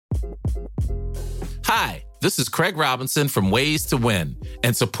Hi, this is Craig Robinson from Ways to Win,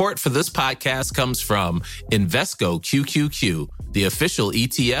 and support for this podcast comes from Invesco QQQ, the official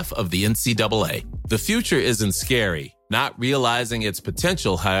ETF of the NCAA. The future isn't scary. Not realizing its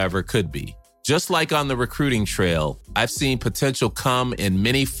potential, however, could be. Just like on the recruiting trail, I've seen potential come in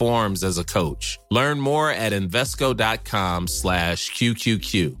many forms as a coach. Learn more at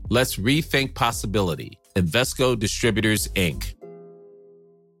Invesco.com/QQQ. Let's rethink possibility. Invesco Distributors, Inc.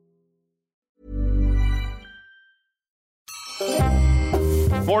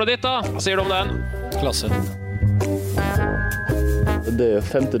 Målet ditt da, hva sier du om den? Klasse. Det er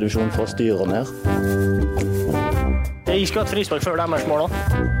 5. divisjon fra styret ned. Jeg skal ha et frispark før deres mål da.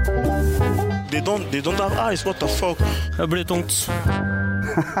 They don't have eyes, what the fuck? Det blir tungt.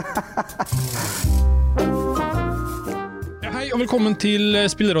 Hei og velkommen til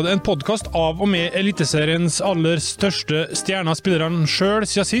Spillerrådet, en podcast av og med Eliteseriens aller største stjerne, spilleren selv.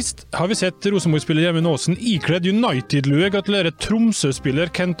 Siden sist har vi sett Rosenborg-spiller Gjermund Aasen ikledd United-lue gratulere Tromsø-spiller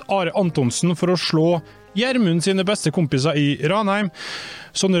Kent Are Antonsen for å slå Gjermund sine beste kompiser i Ranheim.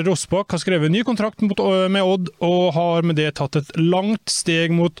 Sondre Rossbakk har skrevet ny kontrakt med Odd og har med det tatt et langt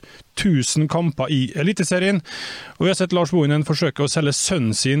steg mot 1000 kamper i Eliteserien. Og vi har sett Lars Bohinen forsøke å selge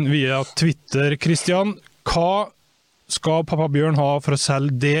sønnen sin via Twitter. Christian, hva skal pappa Bjørn ha for å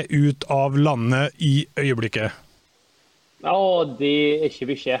selge det ut av landet i øyeblikket? Ja, det er ikke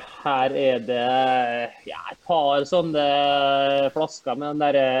mye. Her er det et par sånne flasker med den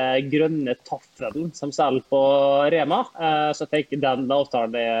der grønne taffelen som selger på Rema. Så jeg tenker den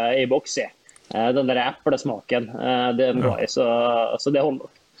avtalen er i boks i. Den der eplesmaken, det er bra i, så det holder.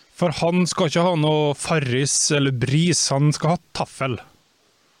 For han skal ikke ha noe Farris eller Bris, han skal ha taffel.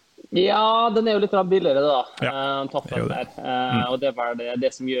 Ja, den er jo litt billigere da, taffelen det. der. Og det var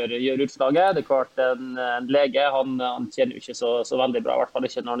det som gjør utslaget. Det er klart, en lege, han tjener jo ikke så veldig bra, i hvert fall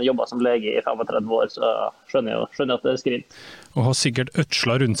ikke når han jobber som lege i 35 år, så skjønner jeg at det er skrint. Og har sikkert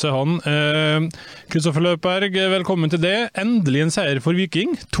ødsla rundt seg, han. Kristoffer Løpberg, velkommen til det. Endelig en seier for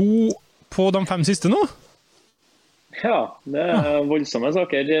Viking. 2 på de 5 siste nå? Ja, det er voldsomme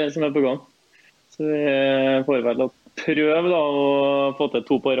saker som er på gang. Så vi får vel opp prøv da å få til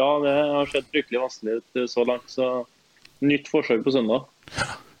 2 på rad. Det har sett fryktelig vanskelig ut så langt, så nytt forsøk på søndag.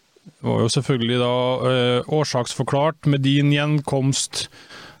 Det var jo selvfølgelig da årsaksforklart med din gjenkomst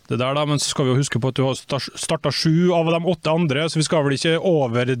det der da, men så skal vi jo huske på at du har startet 7 av de 8 andre, så vi skal vel ikke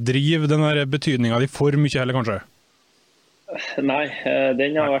overdrive den der betydningen i for mye heller kanskje? Nei,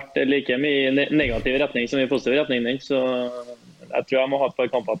 den har vært like mye i negativ retning som i positiv retning, så jeg tror jeg må ha et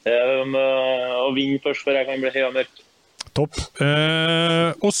par kamper til å vinne først, for jeg kan bli høy og mørk. Topp.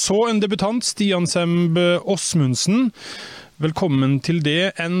 Og så en debutant, Stian Semb Osmundsen. Velkommen til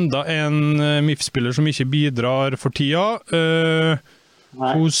det. Enda en MIF-spiller som ikke bidrar for tida.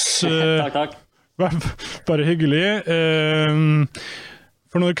 Takk. Bare hyggelig.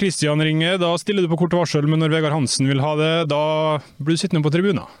 For når Christian ringer, da stiller du på kort varsel, men når Vegard Hansen vil ha det, da blir du sittende på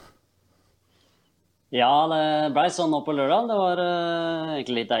tribunen. Ja, det ble sånn nå på lørdag. Det var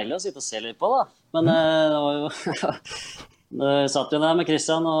egentlig litt deilig å sitte og se litt på da. Men det var jo... Det satt jo der med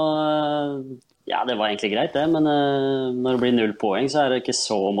Christian, og ja, det var egentlig greit det. Men når det blir 0 poeng, så er det ikke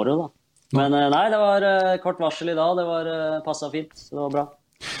så moro da. Men nei, det var kort varsel i dag. Det var passet fint, så det var bra.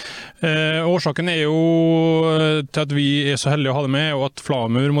 Årsaken er jo til at vi er så heldige å ha det med, og at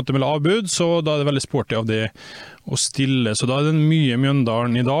Flamur måtte melde avbud, så da er det veldig sporty av det å stille, så da er det mye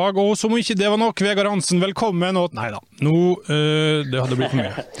Mjøndalen i dag, og som ikke det var nok, Vegard Hansen, velkommen, og neida, det hadde blitt for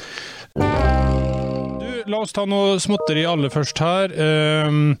mye. La oss ta noe småtteri aller først her.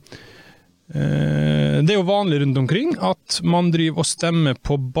 Det er jo vanlig rundt omkring at man driver og stemmer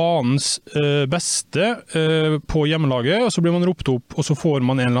på banens beste på hjemmelaget, og så blir man ropt opp, og så får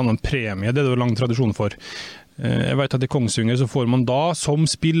man en eller annen premie. Det er det jo lang tradisjon for. Jeg vet at i Kongsvinger så får man da som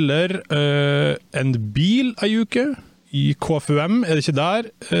spiller en bil en uke i KFUM. Er det ikke der?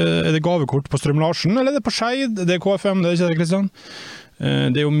 Er det gavekort på Strøm Larsen, eller er det på Skeid? Det er KFUM, det er ikke det, Kristian?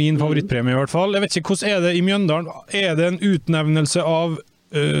 Det er jo min favorittpremie i hvert fall. Jeg vet ikke, hvordan er det i Mjøndalen? Er det en utnevnelse av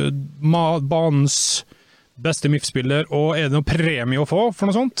banens beste MIF-spiller, og er det noen premie å få for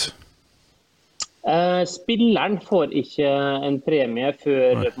noe sånt? Spilleren får ikke en premie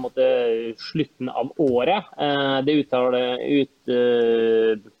før på en måte, slutten av året. Det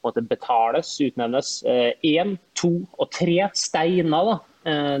betales, utnevnes 1, 2 og 3 steiner, da,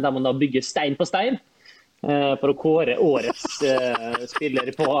 der man da bygger stein på stein for å kåre årets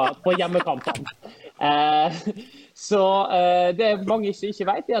spiller på hjemmekampene. Så det mange ikke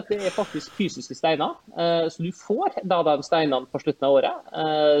vet, er at det er faktisk fysiske steiner. Så du får da de steinene på slutten av året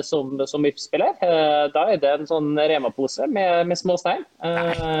som MIF-spiller. Da er det en sånn Rema-pose med små stein.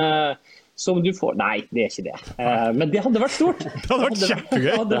 Som du får. Nei, det er ikke det. Men det hadde vært stort. Det hadde vært kjempegøy.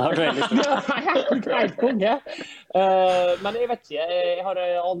 Det hadde vært veldig stort. Helt konge. Men jeg vet ikke, jeg har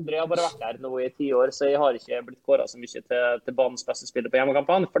bare vært der nå i 10 år, så jeg har ikke blitt kåret så mye til banens beste spiller på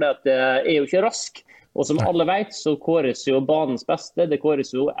hjemmekampene, for det er jo ikke rask. Og som alle vet, så kåres jo banens beste. Det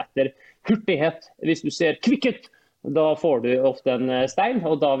kåres jo etter hurtighet. Hvis du ser kvikk ut, da får du ofte en stein,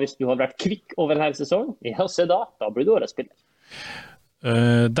 og da hvis du har vært kvikk over en hel sesong, ja, se da blir du årets spiller.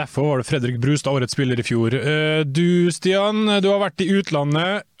 Derfor var det Fredrik Brustad årets spiller i fjor. Du, Stian, du har vært i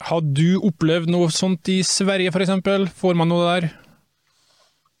utlandet. Har du opplevd noe sånt i Sverige, for eksempel? Får man noe der?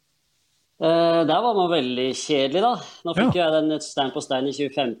 Der var man veldig kjedelig, da. Nå fikk jeg den stein på stein i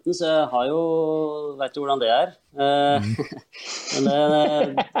 2015, så jeg har jo vet jo hvordan det er. Men det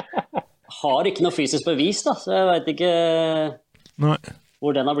har ikke noe fysisk bevis, da, så jeg vet ikke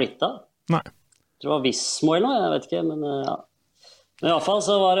hvor den har blitt da. Nei. Jeg tror det var Vismo eller noe, jeg vet ikke, men ja. Men i hvert fall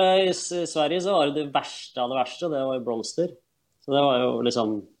så var det i Sverige så var det verste av det verste, og det var jo Blomster. Så det var jo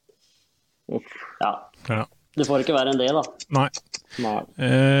liksom, ja. Det får ikke være en del da. Nei.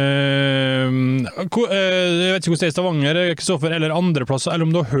 Jeg vet ikke hvordan det er i Stavanger, Kristoffer, eller andre plasser, eller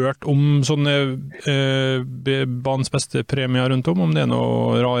om du har hørt om sånne banens beste premier rundt om det er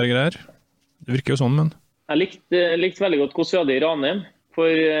noe rare greier. Det virker jo sånn, men... Jeg likte veldig godt hvordan vi hadde i Ranheim. For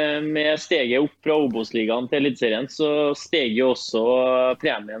med steget opp fra Obos-ligaen til Eliteserien, så steg jo også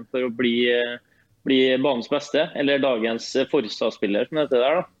premien for å bli banens beste, eller dagens Forza-spiller, som heter det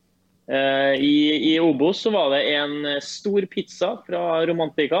der da. I Obos så var det en stor pizza fra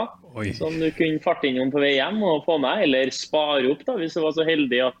Romantica, som du kunne farte innom på vei hjem og få med, eller spare opp da, hvis du var så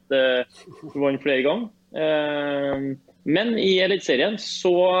heldig at du vant flere ganger. Men i Eliteserien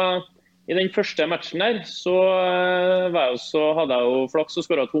så... I den første matchen der så hadde jeg jo flaks og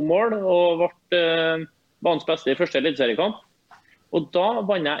skåret 2 mål og ble banens beste i første eliteseriekamp. Og da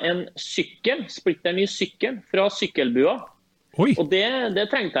vant jeg en sykkel, splitter ny sykkel fra sykkelbua. Og det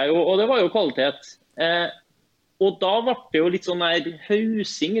tenkte jeg jo, og det var jo kvalitet. Og da ble det jo litt sånn der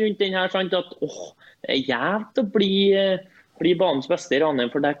hausing rundt den her, sant, at det er jævlig å bli banens beste i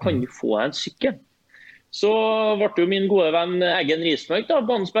Ranheim, for der kan du få en sykkel. Så ble jo min gode venn Eggen Rismark da,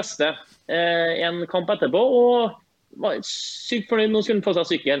 banens beste en kamp etterpå, og var sykt fornøyd når han skulle få seg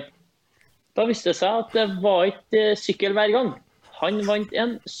sykkel. Da viste det seg at det var ikke sykkel hver gang. Han vant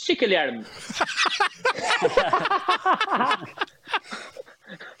en sykkelhjelm.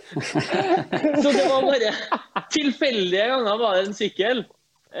 Så det var bare tilfeldige ganger var det en sykkel.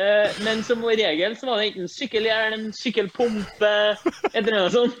 Men som regel så var det enten sykkelhjelm, sykkelpumpe, et eller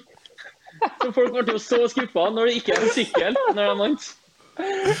annet sånt. Så folk ble jo så skuffet når det ikke er en sykkel når de vant.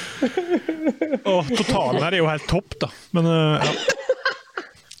 Totalen her er jo helt topp da. Men ja.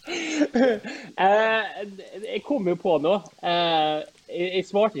 Jeg kom jo på noe. Jeg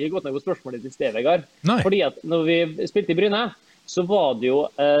svarte ikke godt nok på spørsmålet til sted, Vegard. Fordi at når vi spilte i Bryne, så var det jo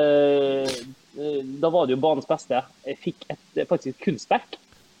da var det jo banens beste. Jeg fikk faktisk et kunstverk.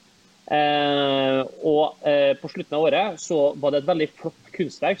 Og på slutten av året så var det et veldig flott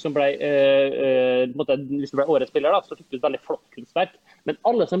kunstverk som ble, hvis du ble årets spiller da, så fikk du et veldig flott kunstverk. Men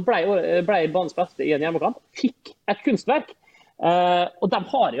alle som ble banens beste i en hjemmekamp fikk et kunstverk. Og de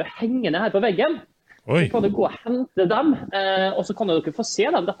har jo hengende her på veggen. Så kan du gå og hente dem, og så kan dere få se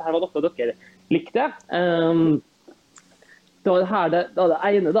dem. Dette her var noe dere likte. Det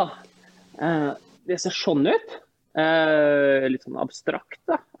ene da. Det ser sånn ut. Litt sånn abstrakt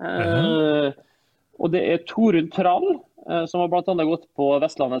da. Og det er Torunn Trall, som har blant annet gått på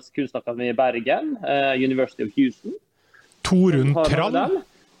Vestlandets kunstakademi i Bergen, University of Houston. Torunn Trall?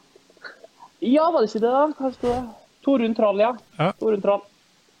 Ja, var det ikke det da? Hva stod det? Torunn Trall, ja. Torunn Trall.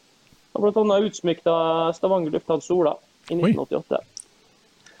 Har blant annet utsmykket av Stavanger Lufthavn Sola i 1988.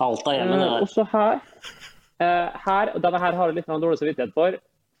 Alt er hjemme det der. Også her, denne her har jeg litt dårlig samvittighet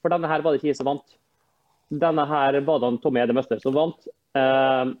for denne her var det ikke jeg som vant. Denne her var det Tommy Edemøster som vant.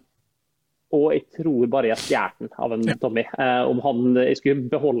 Og jeg tror bare jeg stjerte den av en Tommy. Jeg skulle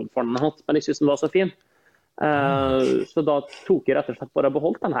beholde den for den, men jeg synes den var så fin. Så da tok jeg rett og slett bare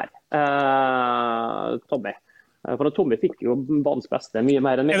beholdt den her. Tommy. For Tommy fikk jo banens beste mye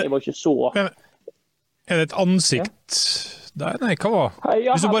mer enn meg. Jeg var ikke så... Er det et ansikt? Nei, hva var?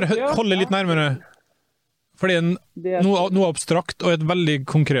 Hvis du bare holder litt nærmere. For det er noe abstrakt og et veldig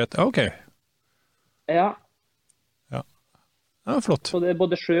konkret... Ok. Ja. Ja, flott. Så det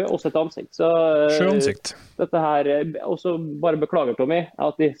både sjø og et ansikt. Så, sjø og ansikt. Dette her, også bare beklager, Tommy,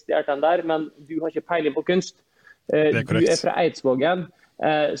 at de stjert den der, men du har ikke peiling på kunst. Du fra Eidsvågen,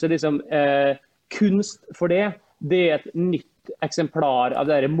 så liksom kunst for det er et nytt eksemplar av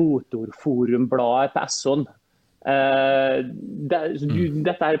det motorforumbladet på Esson.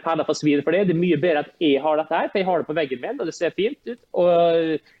 Dette er perler for svin for det. Det er mye bedre at jeg har dette her, for jeg har det på veggen min, og det ser fint ut, og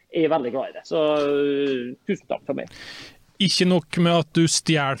jeg er veldig glad i det. Så tusen takk for meg. Ikke nok med at du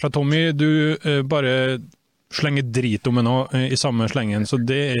stjert fra Tommy, du bare slenger drit om henne i samme slengen, så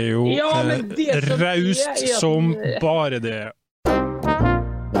det er jo raust som bare det.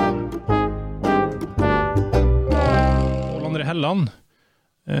 Pål André Helland,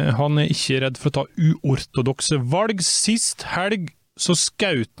 han er ikke redd for å ta uortodokse valg. Sist helg så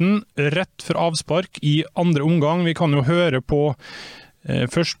skjøt han rett for avspark i andre omgang. Vi kan jo høre på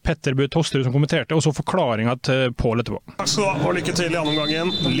først Petter Bø Tosterud som kommenterte, og så forklaringen til Pål etterpå. Takk skal du ha, og lykke til i andre omgangen.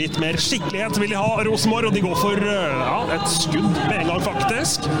 Litt mer skikkelighet vil de ha, Rosenborg, og de går for et skudd med en gang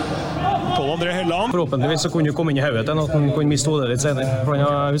faktisk. Pål André Helland. Forhåpentligvis så kunne du komme inn i hodet til at han kunne miste hodet litt senere. For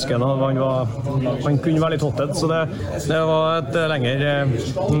jeg husker han kunne være litt hotted, så det var et lengre,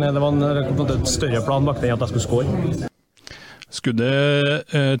 det var et større plan bak den at jeg skulle score. Skuddet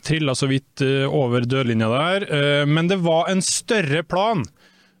trillet så vidt over dødlinja der, men det var en større plan,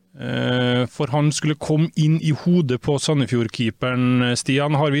 for han skulle komme inn i hodet på Sandefjord-keeperen.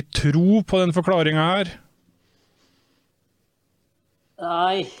 Stian, har vi tro på den forklaringen her?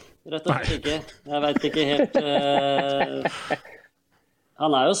 Nei, rett og slett ikke. Jeg vet ikke helt...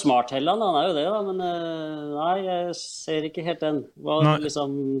 Han er jo smart, Helland, han er jo det da, men nei, jeg ser ikke helt den.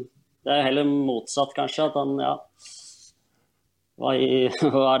 Liksom, det er heller motsatt kanskje, at han, hva er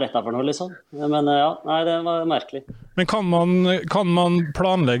dette for noe, liksom? Men nei, det var merkelig. Men kan man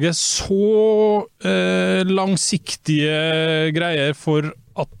planlegge så langsiktige greier for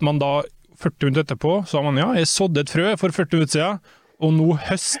at man da 40 minutter etterpå, så har man jeg sådde et frø for 40 minutter siden, og nå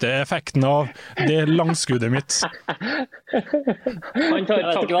høster effekten av det langskuddet mitt. Han tar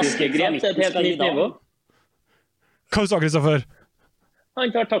taktiske grep til et helt nytt nivå. Hva sa Kristoffer? Han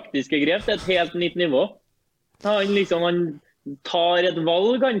tar taktiske grep til et helt nytt nivå. Han tar et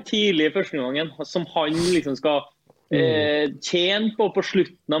valg tidlig i første gangen, som han liksom skal tjene på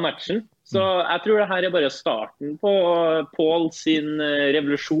slutten av matchen. Så jeg tror det her er bare starten på Pål sin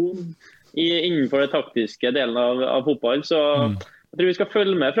revolusjon innenfor det taktiske delen av fotball. Så jeg tror vi skal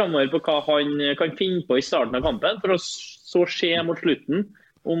følge med fremover på hva han kan finne på i starten av kampen, for å så se mot slutten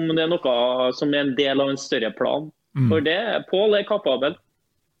om det er noe som er en del av en større plan. For det, Pål er kapabel.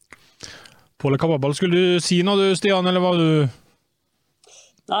 Pål er kapabel. Skulle du si noe, du, Stian, eller hva du...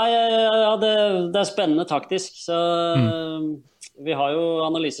 Nei, det er spennende taktisk, så vi har jo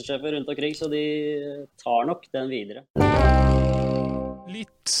analysesjefer rundt omkring, så de tar nok den videre.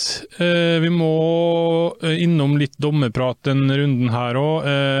 Litt, vi må innom litt dommerprat den runden her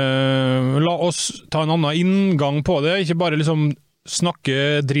også. La oss ta en annen inngang på det, ikke bare liksom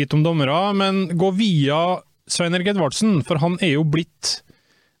snakke drit om dommere, men gå via Svein Erik Edvardsen, for han er jo blitt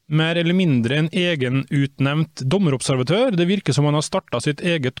mer eller mindre en egenutnevnt dommerobservatør. Det virker som han har startet sitt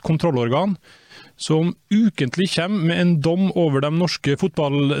eget kontrollorgan, som ukentlig kommer med en dom over de norske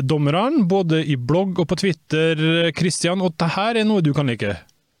fotballdommerne, både i blogg og på Twitter. Kristian, og dette er noe du kan like?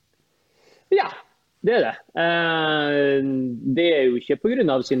 Ja, det er det. Det er jo ikke på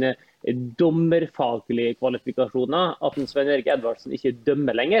grunn av sine dommerfaglige kvalifikasjoner at Svein Erik Edvardsen ikke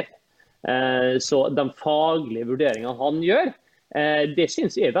dømmer lenger. Så de faglige vurderingene han gjør, det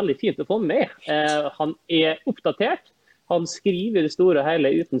synes jeg er veldig fint å få med. Han er oppdatert, han skriver det store og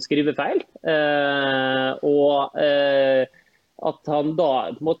hele uten skrivefeil, og at han da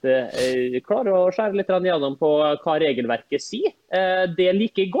på en måte klarer å skjære litt gjennom på hva regelverket sier. Det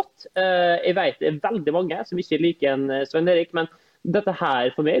liker jeg godt. Jeg vet det er veldig mange som ikke liker en Svein Erik, men dette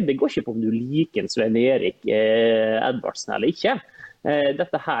her for meg, det går ikke på om du liker en Svein Erik Edvardsen eller ikke.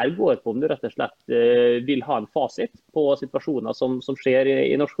 Dette her går på om du rett og slett vil ha en fasit på situasjoner som skjer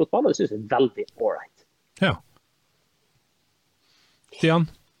i norsk fotball, og det synes jeg er veldig alright. Ja. Stian?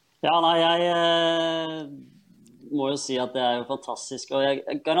 Ja, nei, jeg må jo si at det er jo fantastisk, og jeg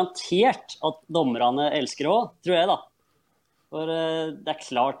er garantert at dommerne elsker det også, tror jeg da. For det er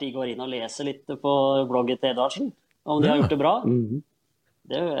klart de går inn og leser litt på blogget til Edvardsen, om de har gjort det bra.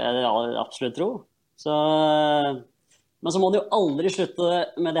 Det er det absolutt tro. Men så må de jo aldri slutte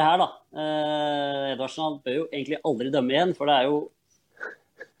med det her da. Edvardsen bør jo egentlig aldri dømme igjen, for det er jo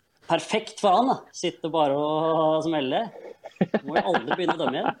perfekt for han da. Sitte bare og smelle. Må jo aldri begynne å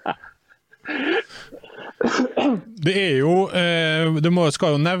dømme igjen. Det jo,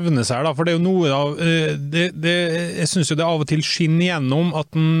 skal jo nevnes her da, for det jo noe av, jeg synes jo det av og til skinner igjennom at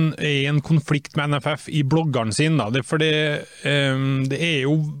den I en konflikt med NFF I bloggeren sin da, for det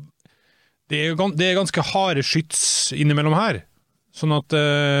jo, det ganske harde skyts innimellom her, sånn at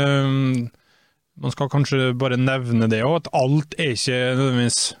man skal kanskje bare nevne det også, at alt ikke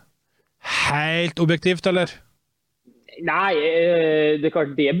nødvendigvis helt objektivt, eller? Nei, det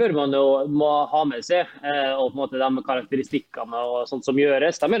klart det bør man jo må ha med seg, og på en måte de karakteristikkene og sånt som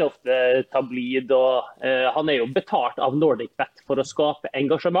gjøres, de ofte tablid, og han jo betalt av Nordic Bet for å skape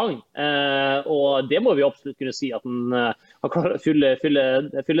engasjement, og det må vi absolutt kunne si at han klarer å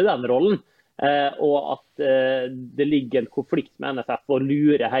fylle den rollen, og at det ligger en konflikt med NFF og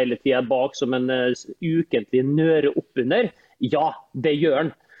lurer hele tiden bak som en ukentlig nøre oppunder. Ja, det gjør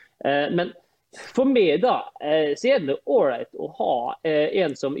han. Men for meg da, så det ålreit å ha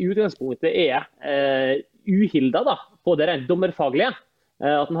en som I utgangspunktet uhilda da, på det rent dommerfaglige.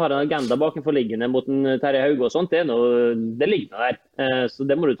 At han har en agenda bakenforliggende mot en Terje Hauge og sånt, det ligger noe der. Så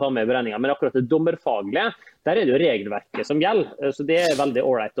det må du ta med I beregningen. Men akkurat det dommerfaglige, der det jo regelverket som gjelder. Så det veldig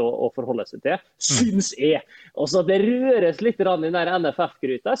ålreit å forholde seg til. Syns jeg. Og så at det røres litt I den der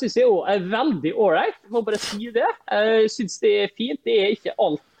NFF-gryta, synes jeg også veldig ålreit. Må bare si det. Jeg synes det fint. Det ikke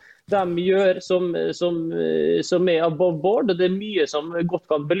alt de gjør som above board, og det mye som godt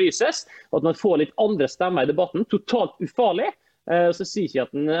kan belyses, og at man får litt andre stemmer I debatten, totalt ufarlig. Så sier ikke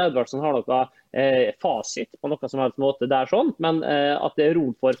at Edvardsen har noe fasit på noe som helst måte der sånn, men at det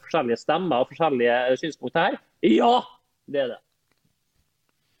rom for forskjellige stemmer og forskjellige synspunkter her, ja, det det.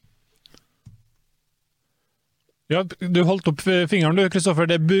 Ja, du holdt opp fingeren du, Kristoffer,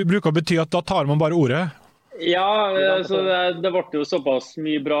 det bruker å bety at da tar man bare ordet. Ja, så det ble jo såpass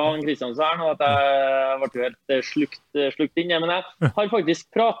mye bra Kristian sa her nå at jeg ble jo helt slukt inn. Men jeg har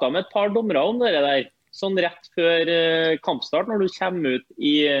faktisk pratet med et par dommere om det der, sånn rett før kampstart, når du kommer ut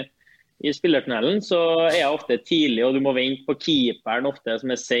I spillertunnelen, så jeg ofte tidlig, og du må vente på keeperen ofte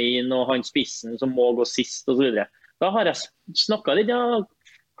som sen, og han spissen som må gå sist, og så videre. Da har jeg snakket litt, ja,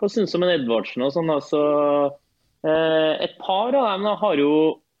 hva synes du om en Edvardsen og sånn, altså, et par av dem har jo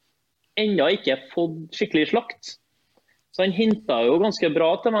enda ikke fått skikkelig slakt. Så han hintet jo ganske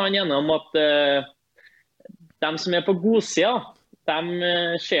bra til meg gjennom at de som på godsida, de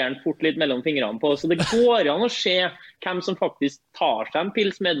ser han fort litt mellom fingrene på. Så det går an å se hvem som faktisk tar seg en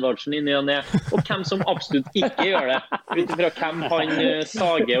pils med Edvardsen inn I og ned, og hvem som absolutt ikke gjør det, utifra hvem han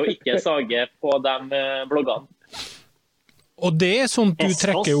sager og ikke sager på de bloggene. Og det sånt du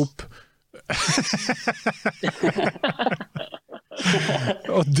trekker opp.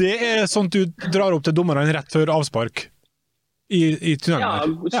 Og det sånt du drar opp til dommeren rett før avspark I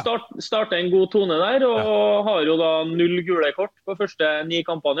tunnelen. Ja, starte en god tone der, og har jo da 0 gule kort på første 9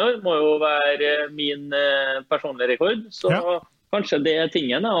 kampene I år. Må jo være min personlige rekord, så kanskje det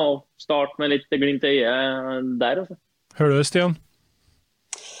tingen å starte med litt glimt I øyet der. Altså. Hører du det, Stian?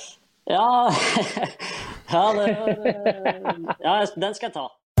 Ja, den skal jeg ta.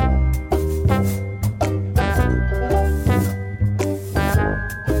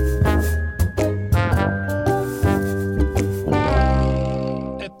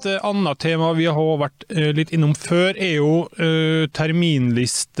 Et annet tema vi har vært litt innom før jo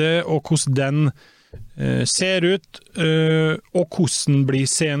terminliste og hvordan den ser ut og hvordan blir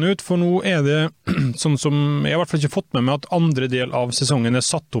seende ut, for nå det sånn som jeg I hvert fall ikke fått med meg at andre del av sesongen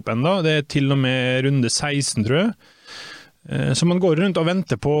satt opp enda, det til og med runde 16 tror jeg. Så man går rundt og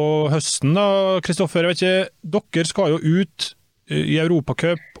venter på høsten da, Kristoffer, jeg vet ikke, dere skal jo ut I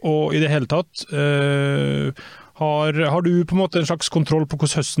Europacup og I det hele tatt. Har du på en måte en slags kontroll på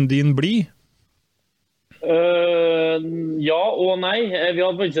hvordan høsten din blir? Ja og nei. Vi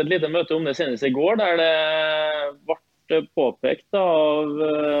hadde faktisk et lite møte om det senest I går, der det ble påpekt av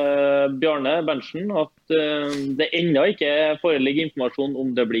Bjarne Berntsen at det enda ikke foreligger informasjon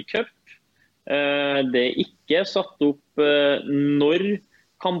om det blir cup. Det ikke satt opp når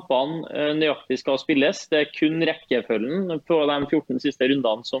kampene nøyaktig skal spilles. Det kun rekkefølgen på de 14 siste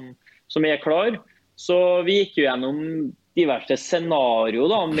rundene som klar. Så vi gikk jo gjennom diverse scenario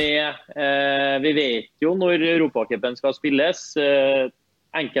da, vi vet jo når Europacupen skal spilles,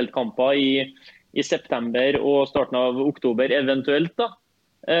 enkeltkamper I september og starten av oktober eventuelt da.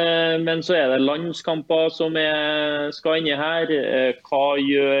 Men så det landskamper som skal inn I her. Hva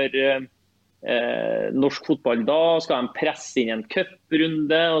gjør norsk fotball da? Skal de presse inn en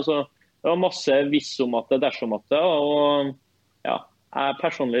cuprunde? Det var masse hvis om at det, dersom at det, og ja,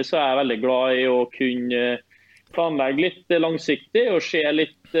 personlig så jeg veldig glad I å kunne planlegge litt langsiktig og se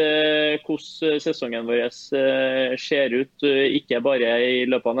litt hvordan sesongen vår ser ut, ikke bare I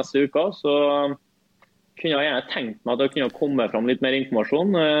løpet av neste uke. Så kunne jeg gjerne tenkt meg at det kunne komme fram litt mer informasjon.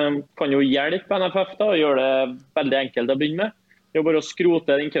 Kan jo hjelpe NFF da, og gjøre det veldig enkelt å begynne med. Det er bare å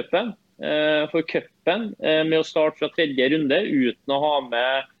skrote den cupen. For cupen, med å starte fra tredje runde, uten å ha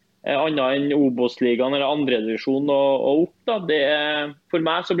med annet enn Obos-ligaen eller andre divisjon og opp, da, for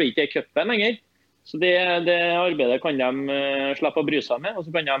meg så blir ikke det cupen lenger. Så det arbeidet kan de slippe å bry seg med, og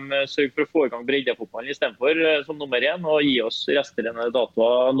så kan de sørge for å få i gang breddefotballen i stedet for som nummer 1, og gi oss resterende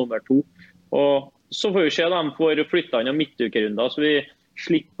datoer nummer 2. Og så får vi se de får flyttet inn og midtukerunder, så vi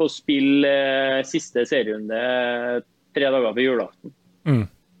slipper å spille siste serierunde 3 dager på julaften.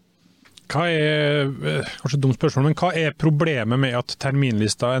 Hva kanskje et dumt spørsmål, men hva problemet med at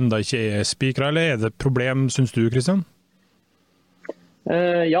terminlista enda ikke spikret, eller det et problem, synes du, Kristian?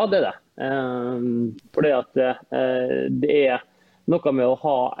 Ja, det det. Fordi at det noe med å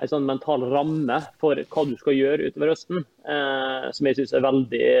ha en sånn mental ramme for hva du skal gjøre utover høsten, som jeg synes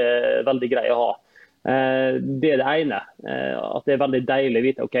veldig, veldig grei å ha. Det det ene, at det veldig deilig å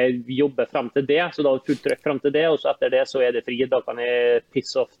vite, ok, vi jobber frem til det, så da har vi fullt trøkk frem til det, og så etter det så det fri, da kan jeg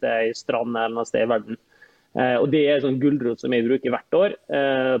pisse off det i strand eller noe sted i verden. Og det sånn gulrot som jeg bruker hvert år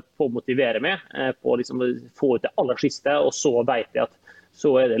på å motivere meg, på å liksom få ut det aller siste, og så vet jeg at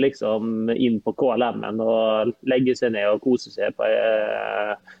så det liksom inn på KLM-en og legge seg ned og kose seg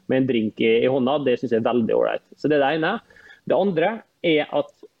med en drink i hånda. Det synes jeg veldig ordentlig. Så det det ene. Det andre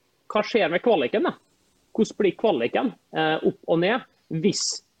at hva skjer med kvaliken da? Hvordan blir kvaliken opp og ned? Hvis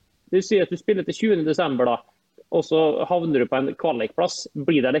du sier at du spiller til 20. desember da, og så havner du på en kvalikplass,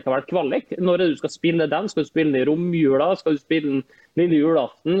 blir det likevel kvalik? Når du skal spille den? Skal du spille den i romjula? Skal du spille den lille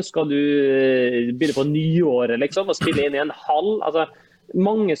julaften? Skal du begynne på nyåret liksom, og spille inn i en hall? Altså,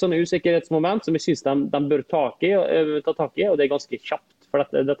 mange sånne usikkerhetsmoment som jeg synes de bør ta tak i, og det ganske kjapt. For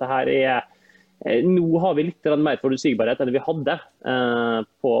dette her nå har vi litt mer forutsigbarhet enn vi hadde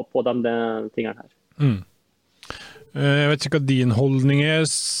på de tingene her. Jeg vet ikke hva din holdning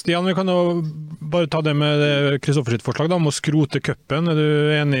Stian. Vi kan jo bare ta det med Kristoffer sitt forslag da, om å skrote cupen. Du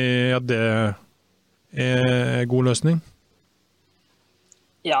enig i at det en god løsning?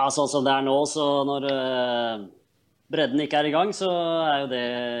 Ja, sånn som det nå, så når bredden ikke i gang, så jo det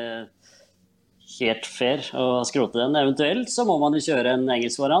helt fair å skrote den. Eventuelt så må man jo kjøre en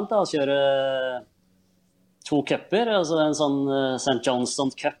engelsk variant, da, kjøre 2 cuper, altså en sånn St.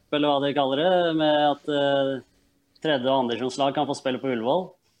 Johnston Cup, eller hva de kaller det, med at 3. og 2. divisjonslag kan få spille på Ullevål.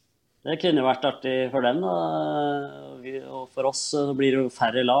 Det kunne jo vært artig for dem, da. Og for oss så blir det jo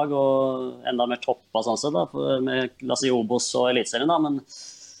færre lag, og enda mer toppa sånn sett, da, med la oss si Obos og Elitserien, da,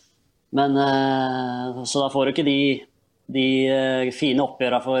 men så da får du ikke de fine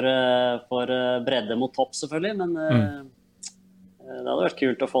oppgjørene for bredde mot topp selvfølgelig, men det hadde vært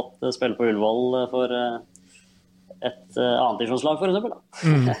kult å få spille på Ullevål for et annet divisjonslag for eksempel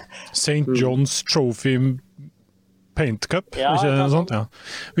da. St. John's Trophy Paint Cup, ja, ikke det sånt? Ja.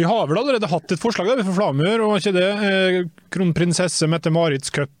 Vi har vel allerede hatt et forslag der, vi får Flamur, og ikke det Kronprinsesse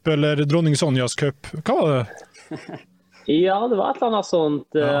Mette-Marits Cup, eller Dronning Sonjas Cup, hva var det? Ja, det var et eller annet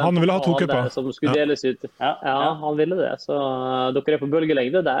sånt han ville ha 2 cuper som skulle deles ut. Ja, han ville det, så dere på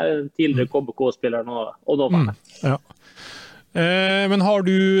bølgelengde, det tidligere KBK-spiller og nå var det. Ja. Men har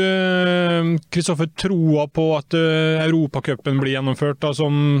du, Kristoffer, troa på at Europacupen blir gjennomført da,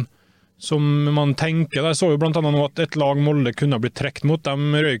 som man tenker? Jeg så jo blant annet nå at et lag Molde kunne ha blitt trekt mot.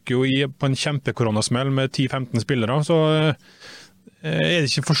 De røyker jo på en kjempekoronasmell med 10-15 spillere, så det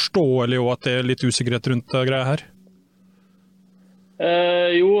ikke forståelig at det litt usikkerhet rundt det greia her?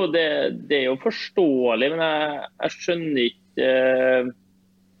 Jo, det jo forståelig, men jeg skjønner ikke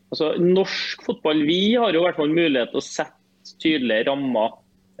altså, norsk fotball, vi har jo i hvert fall mulighet til å sette tydelige rammer,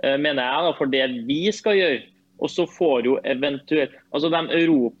 mener jeg da, for det vi skal gjøre, og så får jo eventuelt altså de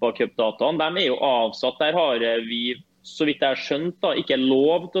Europacup-dataene, de jo avsatt, der har vi, så vidt jeg har skjønt da, ikke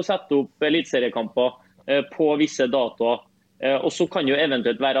lov til å sette opp elitseriekamper på visse datoer, og så kan jo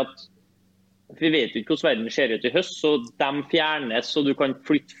eventuelt være at vi vet jo ikke hvordan verden ser ut i høst, så de fjernes, så du kan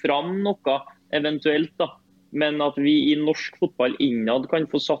flytte fram noe eventuelt da. Men at vi i norsk fotball innad kan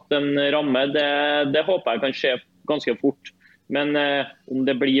få satt en ramme, det håper jeg kan skje ganske fort. Men om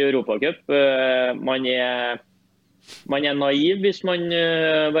det blir Europacup, man naiv hvis man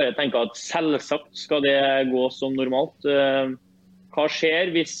bare tenker at selvsagt skal det gå som normalt. Hva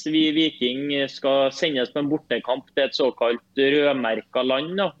skjer hvis vi Viking skal sendes på en bortekamp til et såkalt rødmerket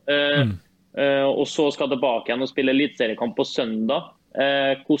land da? Og så skal tilbake igjen og spille elitseriekamp på søndag.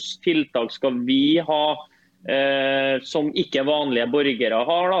 Hvilke tiltak skal vi ha som ikke vanlige borgere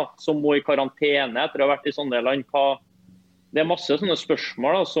har da, som må i karantene etter å ha vært i sånne land? Det masse sånne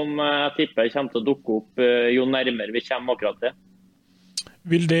spørsmål da, som jeg tipper kommer til å dukke opp jo nærmere vi kommer akkurat det.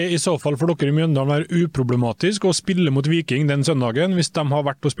 Vil det I så fall for dere I Mjøndalen være uproblematisk å spille mot Viking den søndagen, hvis de har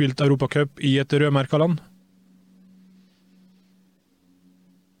vært og spilt Europacup I et rødmerket land?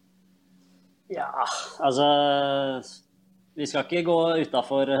 Ja, altså vi skal ikke gå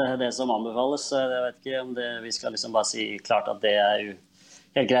utenfor det som anbefales. Jeg vet ikke om vi skal liksom bare si klart at det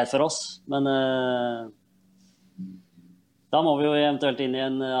helt greit for oss. Men da må vi jo eventuelt inn I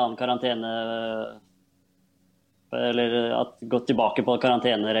en annen karantene, eller at gå tilbake på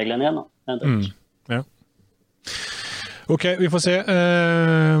karantenereglene igjen. Eventuelt. Ja. Ok, vi får se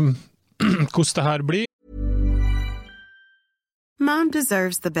hvordan det her blir. Mom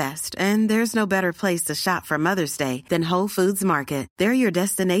deserves the best, and there's no better place to shop for Mother's Day than Whole Foods Market. They're your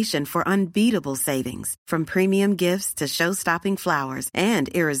destination for unbeatable savings, from premium gifts to show-stopping flowers and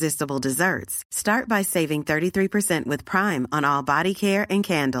irresistible desserts. Start by saving 33% with Prime on all body care and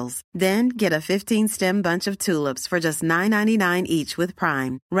candles. Then get a 15-stem bunch of tulips for just $9.99 each with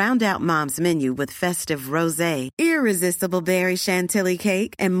Prime. Round out Mom's menu with festive rosé, irresistible berry chantilly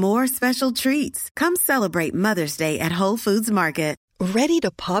cake, and more special treats. Come celebrate Mother's Day at Whole Foods Market. Ready to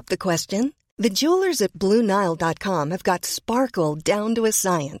pop the question? The jewelers at BlueNile.com have got sparkle down to a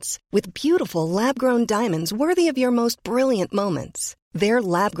science with beautiful lab-grown diamonds worthy of your most brilliant moments. Their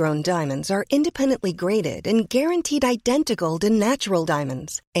lab-grown diamonds are independently graded and guaranteed identical to natural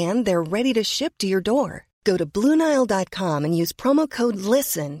diamonds, and they're ready to ship to your door. Go to BlueNile.com and use promo code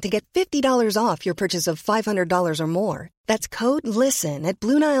LISTEN to get $50 off your purchase of $500 or more. That's code LISTEN at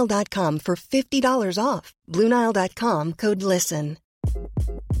BlueNile.com for $50 off. BlueNile.com, code LISTEN.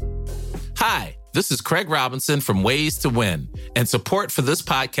 Hi, this is Craig Robinson from Ways to Win, and support for this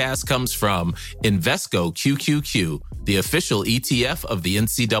podcast comes from Invesco QQQ, the official ETF of the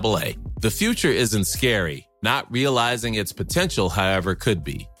NCAA. The future isn't scary. Not realizing its potential, however, could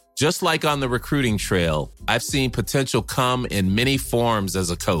be. Just like on the recruiting trail, I've seen potential come in many forms as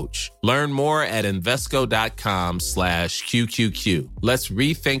a coach. Learn more at Invesco.com/QQQ. Let's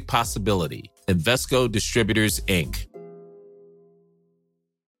rethink possibility. Invesco Distributors, Inc.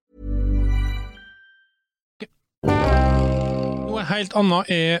 Noe helt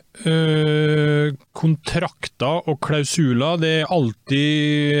annet kontrakter og klausuler. Det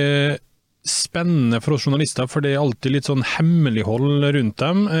alltid spennende for oss journalister, for det alltid litt sånn hemmelighold rundt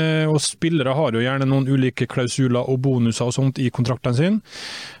dem, og spillere har jo gjerne noen ulike klausuler og bonuser og sånt I kontraktene sin.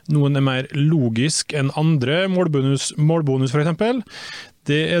 Noen mer logisk enn andre, målbonus for eksempel.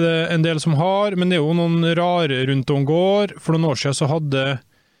 Det det en del som har, men det jo noen rare rundt om går. For noen år siden så hadde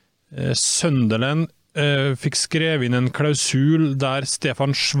Sunderland fikk skrevet inn en klausul der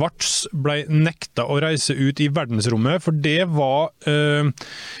Stefan Schwarz ble nekta å reise ut I verdensrommet, for det var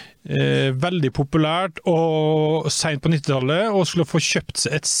veldig populært og sent på 90-tallet, og skulle få kjøpt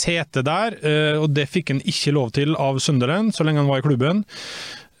seg et sete der, og det fikk han ikke lov til av Sunderland så lenge han var I klubben.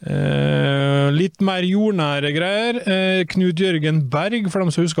 Litt mer jordnære greier. Knut Jørgen Berg, for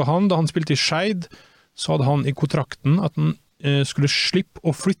dem som husker han, da han spilte I Skeid, så hadde han I kontrakten at han skulle slippe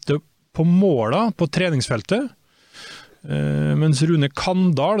å flytte på måla på treningsfeltet, mens Rune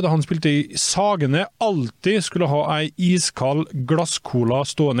Kandal, da han spilte I Sagene, alltid skulle ha ei iskald glasskola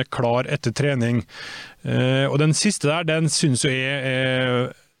stående klar etter trening. Og den siste der, den synes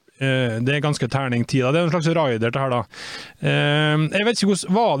jeg det ganske terning 10. Det en slags rider det her da. Jeg vet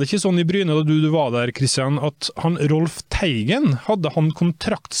ikke, var det ikke sånn I Bryne da du var der, Christian, at han Rolf Teigen, hadde han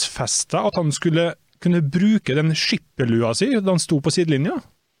kontraktsfestet at han skulle kunne bruke den skipperlua si da han sto på sidelinja?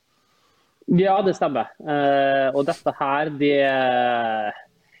 Ja, det stemmer. Og dette her, det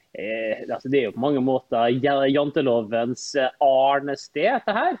jo på mange måter jantelovens arnested,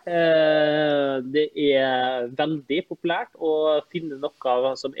 dette her. Det veldig populært å finne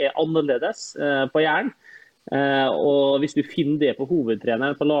noe som annerledes på Jæren. Og hvis du finner det på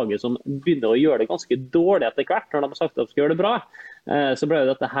hovedtreneren på laget som begynner å gjøre det ganske dårlig etter hvert, når de har sagt at de skal gjøre det bra, så ble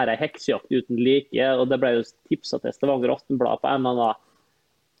jo dette her en heksjakt uten like, og det ble jo tipset til Stavanger Aftenblad på en eller annen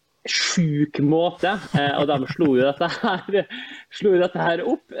sjuk måte, og de slo jo dette her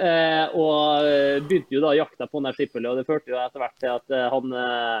opp, og begynte jo da jakta på denne skipperlua, og det førte jo etter hvert til at han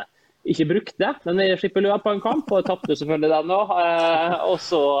ikke brukte denne skipperlua på en kamp, og tappte selvfølgelig den også, og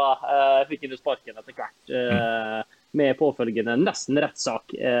så fikk han jo sparken etter hvert, med påfølgende nesten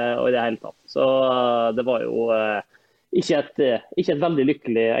rettssak, og I det hele tatt. Så det var jo ikke et veldig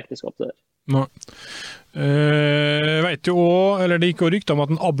lykkelig ekteskap det der. Nei. Jeg vet jo også, eller det gikk jo rykte om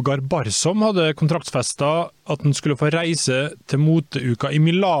at en Abgar Barsom hadde kontraktsfestet at han skulle få reise til moteuka I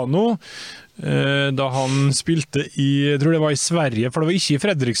Milano da han spilte jeg tror det var I Sverige, for det var ikke I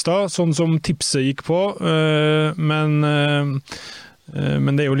Fredrikstad, sånn som tipset gikk på, men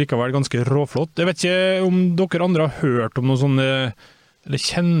det jo likevel ganske råflott. Jeg vet ikke om dere andre har hørt om noen sånne eller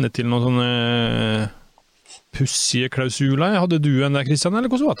kjenner til noen sånne pussige klausuler. Hadde du en der, Kristian, eller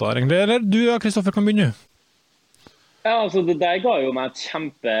hvordan var det der egentlig? Eller du, Kristoffer, kan begynne. Ja, altså det der ga jo meg et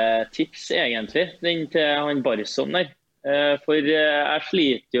kjempetips egentlig, den til han Barsson der. For jeg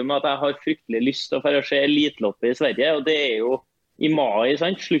sliter jo med at jeg har fryktelig lyst til å se eliteloppet i Sverige, og det jo i mai,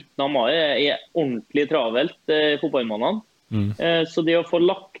 sant? Slutten av mai ordentlig travelt fotballmannene. Så det å få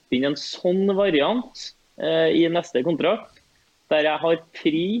lagt inn en sånn variant i neste kontrakt, der jeg har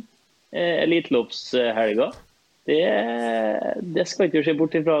 3 eliteloppshelger, det skal ikke se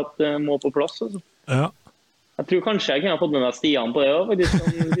bort ifra at det må på plass. Altså. Ja. Jeg tror kanskje jeg kunne ha fått med meg Stian på det også,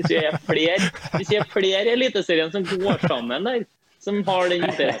 hvis vi flere eliteserien som går sammen der, som har den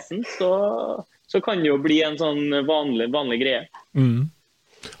interessen, så kan det jo bli en sånn vanlig greie.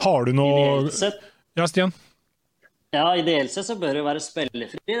 Har du noe... Ja, Stian? Ja, ideelt sett så bør det jo være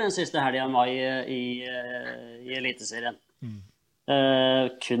spillefri den siste helgen av mai i eliteserien.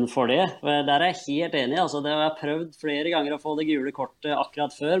 Kun for det. Der jeg helt enig, altså det har jeg prøvd flere ganger å få det gule kortet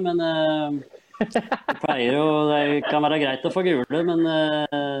akkurat før, men... Det pleier jo, det kan være greit å få gule, men jeg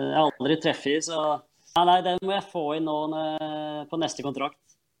har aldri treffet, så nei, den må jeg få inn nå på neste kontrakt.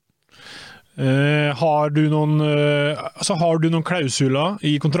 Har du noen klausuler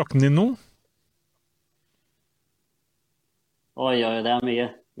i kontrakten din nå? Oi, det mye.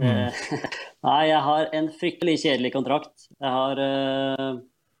 Nei, jeg har en fryktelig kjedelig kontrakt. Jeg har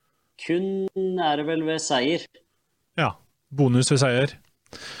kun det vel ved seier. Ja, bonus ved seier.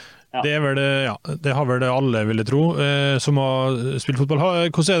 Ja. Det har vel alle, vil jeg tro, som har spilt fotball.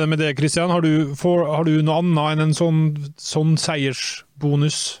 Hvordan det med det, Kristian? Har du noe annet enn en sånn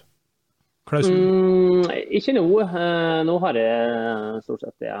seiersbonus? Ikke noe. Nå har jeg stort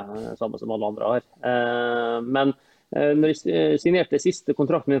sett det samme som alle andre har. Men når jeg signerte siste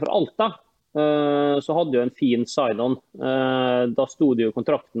kontrakten min for Alta, så hadde jeg en fin sign-on. Da stod det jo i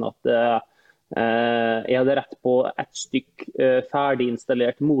kontrakten at jeg hadde rett på et stykk ferdig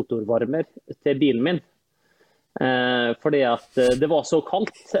installert motorvarmer til bilen min. Fordi at det var så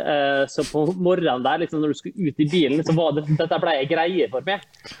kaldt, så på morgenen der, liksom når du skulle ut i bilen, så var dette ble en greie for meg.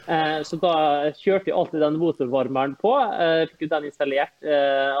 Så da kjørte jeg alltid den motorvarmeren på, fikk den installert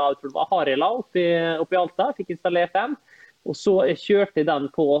av, jeg tror det var Harila oppi Alta, fikk installert den. Og så kjørte jeg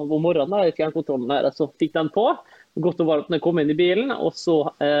den på morgenen, da, i fjernkontrollen her, så fikk den på, godt og varmt når jeg kom inn i bilen, og så...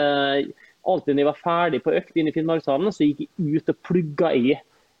 Alltid når jeg var ferdig på økt inn i Finnmarkshallen, så gikk jeg ut og plugget i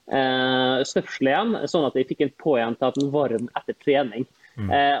støvsel igjen, sånn at jeg fikk en på igjen til at den varm etter trening.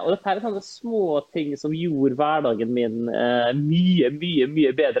 Og dette sånne små ting som gjorde hverdagen min mye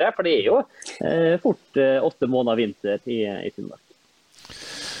bedre, for det jo fort 8 måneder vinter i Finnmark.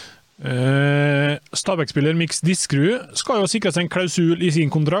 Stabæk-spiller Mix Diskerud skal jo sikre seg en klausul i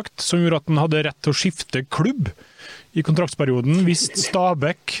sin kontrakt som gjorde at den hadde rett til å skifte klubb i kontraktsperioden hvis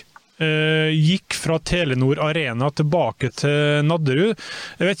Stabæk gikk fra Telenor Arena tilbake til Nadderud.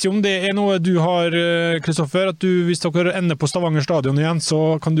 Jeg vet ikke om det noe du har, Kristoffer, at hvis dere ender på Stavanger stadion igjen,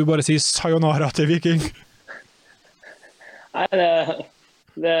 så kan du bare si sayonara til Viking? Nei,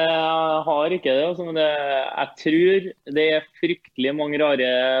 det har ikke det. Altså, men jeg tror det fryktelig mange rare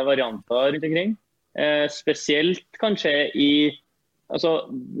varianter rundt omkring. Spesielt kanskje i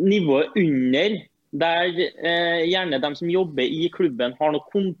nivået under, der gjerne de som jobber i klubben har noe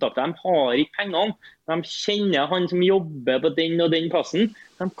kontakt, de har ikke pengene, de kjenner han som jobber på den og den plassen,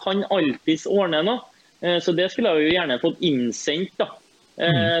 de kan alltid ordne noe, så det skulle jeg jo gjerne fått innsendt da,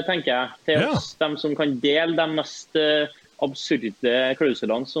 tenker jeg, til oss, de som kan dele de mest absurde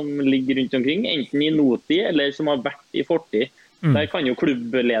klausulene som ligger rundt omkring, enten i nåtid eller som har vært i fortid. Der kan jo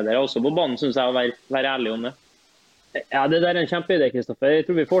klubbledere også på banen, synes jeg, være ærlige om det. Ja, det der en kjempeidé, Kristoffer. Jeg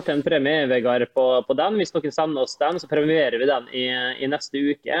tror vi får til en premie, Vegard, på den. Hvis dere sender oss den, så premierer vi den i neste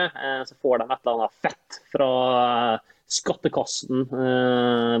uke. Så får de et eller annet fett fra skattekassen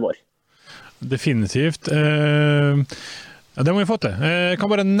vår. Definitivt. Ja, det må vi få til. Jeg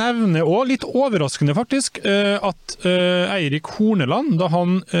kan bare nevne også, litt overraskende faktisk, at Eirik Horneland, da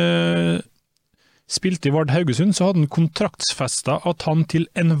han spilte i Vard Haugesund, så hadde han kontraktsfestet at han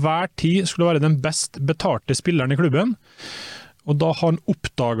til enhver tid skulle være den best betalte spilleren i klubben. Og da han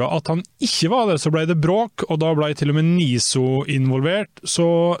oppdaget at han ikke var det, så ble det bråk, og da ble til og med Niso involvert. Så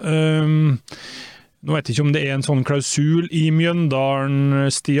nå vet jeg ikke om det en sånn klausul i Mjøndalen,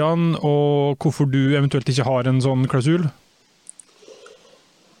 Stian, og hvorfor du eventuelt ikke har en sånn klausul?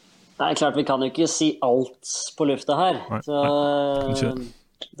 Nei, klart vi kan jo ikke si alt på lufta her. Så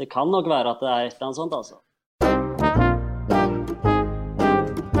det kan nok være at det et eller annet sånt, altså.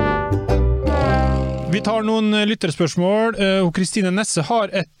 Vi tar noen lytterspørsmål. Kristine Nesse har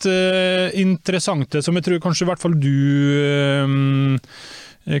et interessant, som jeg tror kanskje I hvert fall du,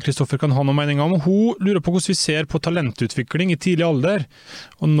 Kristoffer, kan ha noen mening om. Hun lurer på hvordan vi ser på talentutvikling I tidlig alder,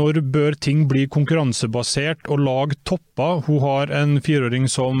 og når bør ting bli konkurransebasert og lag toppa. Hun har en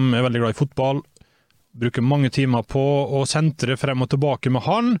 4-åring som veldig glad I fotball, bruker mange timer på å sentre frem og tilbake med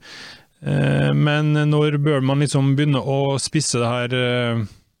han, men når bør man liksom begynne å spisse det her,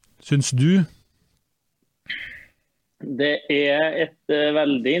 synes du? Det et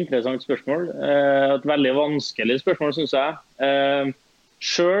veldig interessant spørsmål, et veldig vanskelig spørsmål, synes jeg.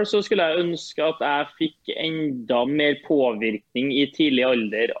 Selv så skulle jeg ønske at jeg fikk enda mer påvirkning I tidlig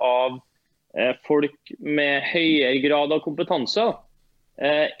alder av folk med høyere grad av kompetanse.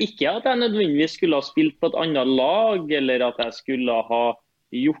 Ikke at jeg nødvendigvis skulle ha spilt på et annet lag, eller at jeg skulle ha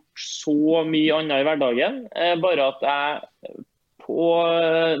gjort så mye annet I hverdagen, bare at jeg på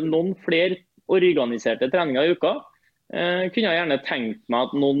noen flere organiserte treninger I uka, kunne jeg gjerne tenkt meg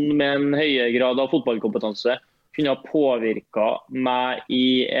at noen med en høyere grad av fotballkompetanse kunne ha påvirket meg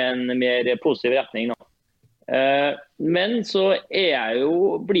I en mer positiv retning. Men så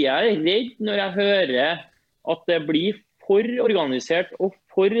blir jeg redd når jeg hører at det blir for organisert og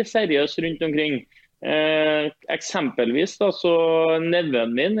for seriøst rundt omkring. Eksempelvis da, så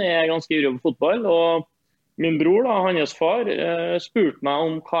neven min ganske ivrig på fotball, og min bror, da, hans far, spurte meg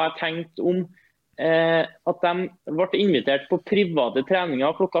om hva jeg tenkte om at de ble invitert på private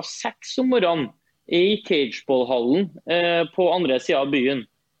treninger klokka 6 om morgenen I Cageball-hallen på andre siden av byen.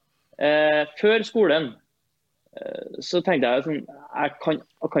 Før skolen så tenkte jeg sånn, jeg kan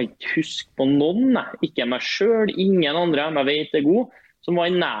ikke huske på noen, ikke meg selv, ingen andre jeg vet god, som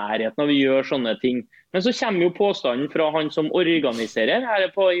var I nærheten av å gjøre sånne ting. Men så kommer jo påstanden fra han som organiserer her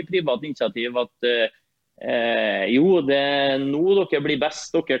I privat initiativ at jo, nå dere blir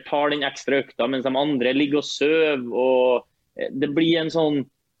best, dere tar den ekstra økta mens de andre ligger og søv, og det blir en sånn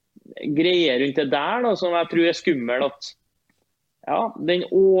greie rundt det der da, som jeg tror skummel at den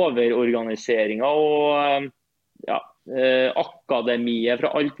overorganiseringen og akademiet fra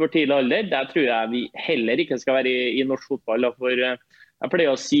alt for tidlig alder, der tror jeg vi heller ikke skal være I norsk fotball da, for jeg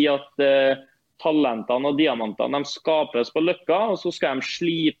pleier å si at talentene og diamantene de skapes på Løkka, og så skal de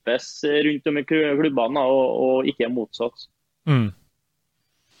slipes rundt om I klubbene og ikke motsatt.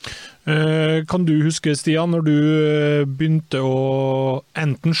 Kan du huske, Stian, når du begynte å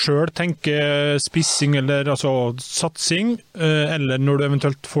enten selv tenke spissing eller altså satsing, eller når du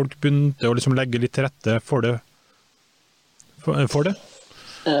eventuelt folk begynte å liksom legge litt til rette for det?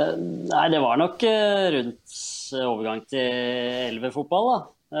 Nei, det var nok rundt overgang til 11-fotball da.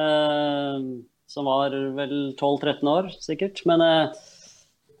 Som var vel 12-13 år sikkert, men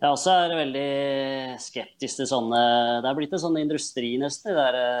jeg også veldig skeptisk til sånne, det blitt en sånn industri nesten,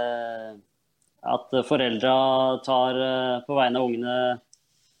 der at foreldre tar på vegne av ungene,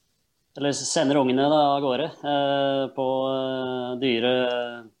 eller sender ungene da, av gårde på dyre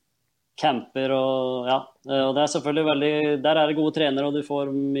camper, og og det selvfølgelig veldig, der det gode trenere, og du får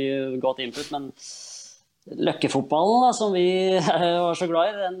mye godt input, men løkkefotballen da, som vi var så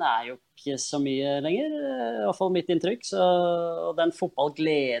glad I, den jo ikke så mye lenger, I hvert fall mitt inntrykk, og den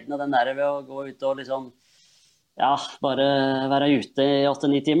fotballgleden og den der ved å gå ut og liksom, bare være ute I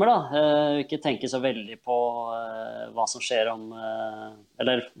 8-9 timer da, ikke tenke så veldig på hva som skjer om,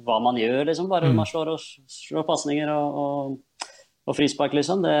 eller hva man gjør liksom, bare man slår passninger og frispark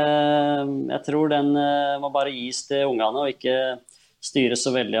liksom, jeg tror den må bare gis til ungene og ikke styres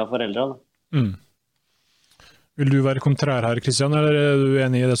så veldig av foreldre da. Vil du være kontrær her, Kristian, eller du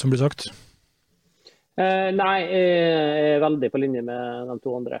enig I det som blir sagt? Nei, jeg veldig på linje med de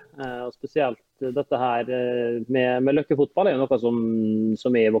to andre. Og spesielt dette her med løkkefotball jo noe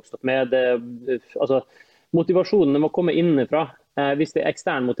som jeg vokst opp med. Altså, motivasjonen må komme innenfra. Hvis det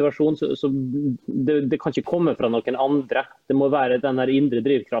ekstern motivasjon, så det kan ikke komme fra noen andre. Det må være den der indre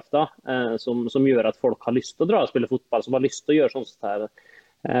drivkraften som gjør at folk har lyst til å dra og spille fotball, som har lyst til å gjøre sånn som det her.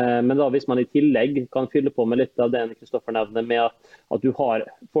 Men da hvis man I tillegg kan fylle på med litt av den Kristoffer nevner med at du har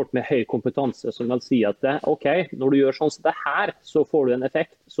folk med høy kompetanse som kan si at ok, når du gjør sånn som det her, så får du en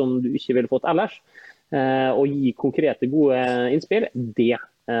effekt som du ikke ville fått ellers, og gi konkrete gode innspill, det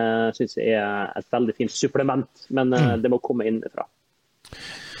synes jeg et veldig fint supplement, men det må komme innenfra.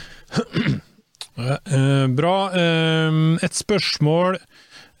 Bra. Et spørsmål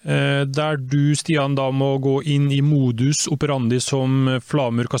der du, Stian, da må gå inn I modus operandi som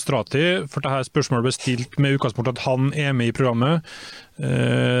Flamur Kastrati, for dette spørsmålet ble stilt med utgangspunkt at han med I programmet.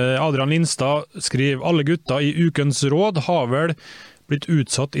 Adrian Lindstad skriver, alle gutta I ukens råd har vel blitt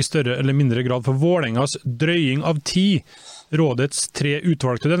utsatt I større eller mindre grad for Vålerengas drøying av tid. Rådets 3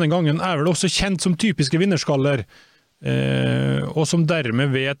 utvalgte denne gangen vel også kjent som typiske vinnerskaller, og som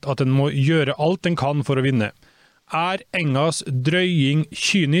dermed vet at den må gjøre alt den kan for å vinne. Engas drøying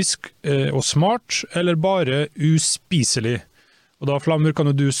kynisk og smart, eller bare uspiselig? Og da, Flamur, kan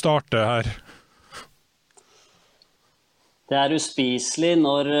jo du starte her. Det uspiselig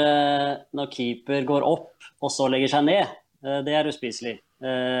når keeper går opp, og så legger seg ned. Det uspiselig.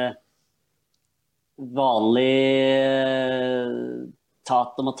 Vanlig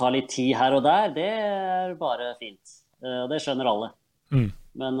at det må ta litt tid her og der, det bare fint. Og det skjønner alle.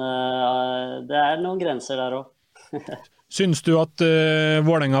 Men det noen grenser der også. Syns du at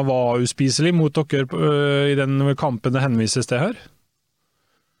Vålerenga var uspiselig mot dere I den kampen det henvises til her?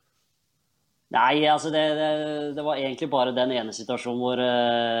 Nei, altså det var egentlig bare den ene situasjonen hvor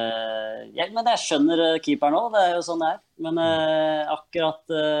men jeg skjønner keeperen også, det jo sånn det men akkurat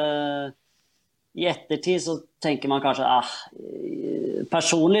I ettertid så tenker man kanskje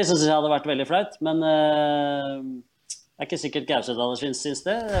personlig så synes jeg det hadde vært veldig flaut, men ikke sikkert Gauseth syns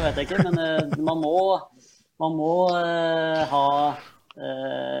det, det vet jeg ikke, men man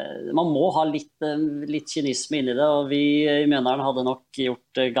må ha litt kynisme inn I det, og vi I Mjøndalen hadde nok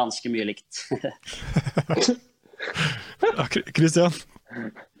gjort ganske mye likt. Kristian?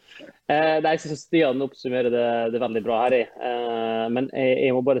 Jeg synes Stian oppsummerer det veldig bra her men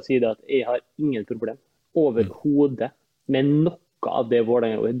jeg må bare si det at jeg har ingen problem overhodet med noe av det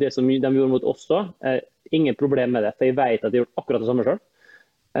Vålerenga gjorde. Det som de gjorde mot oss også, ingen problem med det, for jeg vet at de har gjort akkurat det samme selv.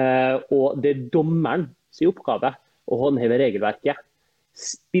 Og det dommeren sin oppgave å håndheve regelverket.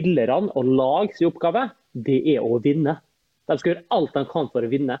 Spillerne og lag sin oppgave, det å vinne. De skal gjøre alt de kan for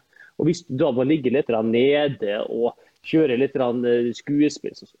å vinne. Og hvis du da må ligge litt nede og kjøre litt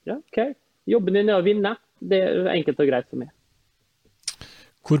skuespill, så ja, ok, jobben din å vinne. Det enkelt og greit for meg.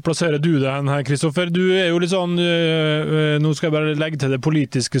 Hvor plasserer du deg her, Kristoffer? Du jo litt sånn, nå skal jeg bare legge til det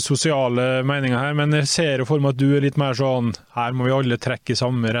politiske, sosiale meninger her, men jeg ser jo for meg at du litt mer sånn, her må vi alle trekke I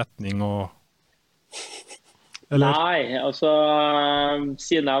samme retning, og... Eller? Nei, altså,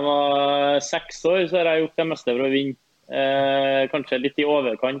 siden jeg var 6 år, så har jeg gjort det meste for å vinne. Kanskje litt I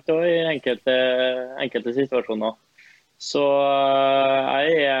overkant og I enkelte situasjoner. Så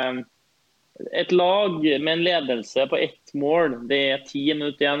jeg et lag med en ledelse på 1 mål, det 10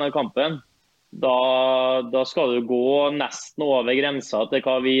 minutter igjen av kampen. Da skal du gå nesten over grensa til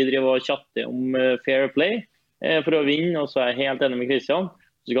hva vi driver og chatter om fair play for å vinne, og så jeg helt enig med Kristian.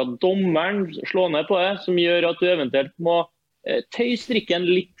 Så skal dommeren slå ned på det, som gjør at du eventuelt må tøye strikken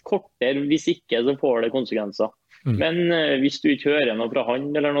litt kortere, hvis ikke så får det konsekvenser. Men hvis du ikke hører noe fra han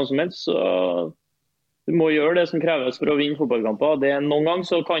eller noe som helst, så du må gjøre det som kreves for å vinne fotballkamper. Noen ganger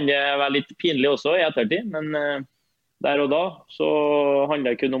så kan det være litt pinlig også I ettertid, men der og da så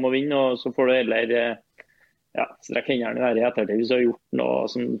handler det kun om å vinne, og så får du heller strekke hendene der I ettertid hvis du har gjort noe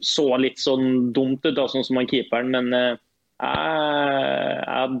som så litt sånn dumt ut, sånn som han keeperen, men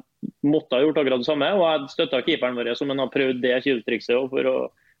jeg måtte ha gjort akkurat det samme, og jeg støttet keeperen vår som han har prøvd det tjuvtrikset for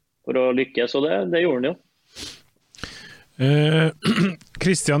å lykkes, og det gjorde han jo.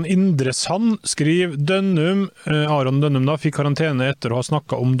 Kristian Indresand skriver Aron Dønnum da fikk karantene etter å ha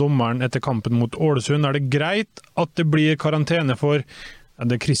snakket om dommeren etter kampen mot Ålesund. Det greit at det blir karantene for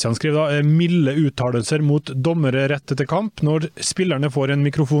det Kristian skriver da, milde uttalelser mot dommere rett etter kamp når spillerne får en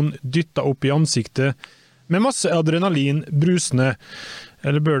mikrofon dyttet opp I ansiktet med masse adrenalin brusende,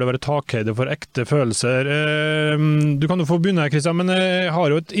 eller bør det være takhøyde for ekte følelser? Du kan jo få begynne her, Kristian, men jeg har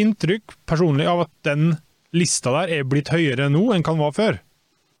jo et inntrykk personlig av at den lista der blitt høyere nå enn kan være før?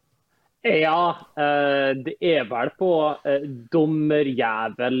 Ja, det vel på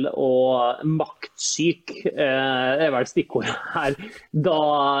dommerjævel og maktsyk, det vel stikkord her.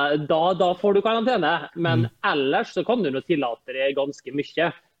 Da får du karantene, men ellers så kan du nå tillate det ganske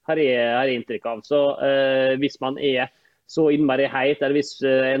mye, har jeg inntrykk av. Så hvis man så innmari heit, eller hvis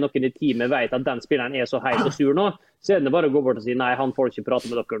noen I teamet vet at den spilleren så heit og sur nå, så det bare å gå bort og si, nei, han får ikke prate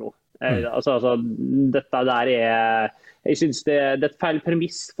med dere nå. Altså, dette der jeg synes det et feil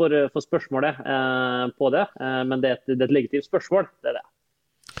premiss for spørsmålet på det, men det et legitimt spørsmål, det det.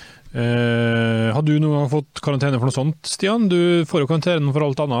 Har du noen gang fått karantene for noe sånt, Stian? Du får jo karantene for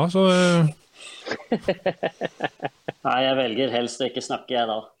alt annet, så... Nei, jeg velger helst å ikke snakke jeg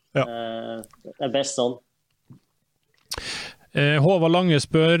da. Ja. Det best sånn. Håvard Lange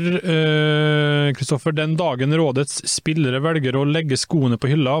spør Kristoffer, den dagen rådets spillere velger å legge skoene på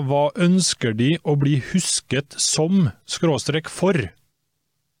hylla, hva ønsker de å bli husket som /for?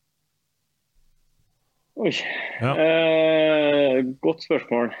 Oi, godt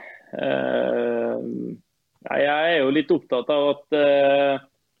spørsmål. Jeg jo litt opptatt av at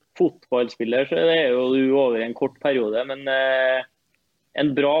fotballspiller så det jo du over en kort periode, men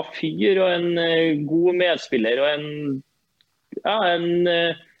en bra fyr og en god medspiller og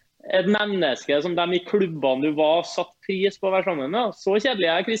et menneske som de i klubbene du var satt pris på å være sammen med. Så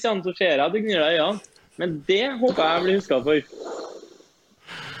kjedelig Kristian, så ser jeg at du gnir deg i øynene. Men det håper jeg blir husket for.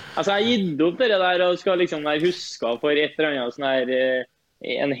 Altså, jeg gitt opp det der og skal liksom være husket for et eller annet sånn her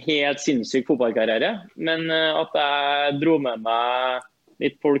en helt sinnssyk fotballkarriere, men at jeg dro med meg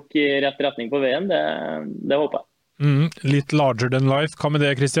litt folk i rett retning på veien, det håper jeg. Litt larger than life, hva med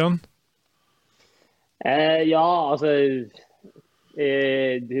det, Kristian? Ja, altså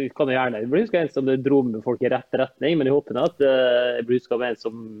du kan jo gjerne bli husket en som dro med folk i rett retning, men jeg håper at jeg blir husket med en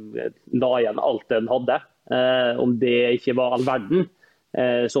som la igjen alt det den hadde, om det ikke var all verden.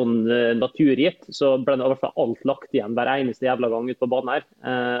 Sånn naturgitt, så ble det i hvert fall alt lagt igjen hver eneste jævla gang ut på banen her.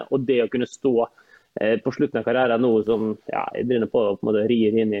 Og det å kunne stå på slutten av karrieren noe som jeg driver på en måte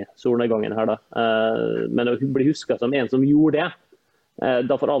rir inn i solnedgangen her da. Men å bli husket som en som gjorde det,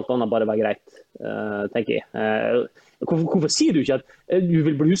 da får alt annet bare være greit, tenker jeg. Hvorfor sier du ikke at du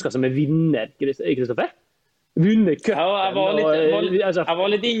vil bli husket som en vinner, Kristoffer? Vunnet cupen? Jeg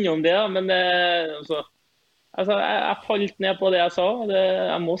var litt innom det, men jeg falt ned på det jeg sa.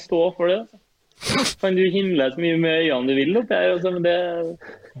 Jeg må stå for det. Kan du himle så mye med øynene du vil opp her?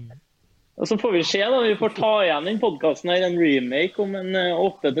 Og så får vi se da, vi får ta igjen den podcasten her, en remake om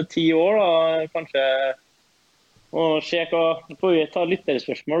 8 til 10 år da, kanskje. Og se får vi ta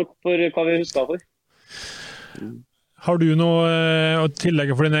lytterspørsmål for hva vi husker for. Har du noe å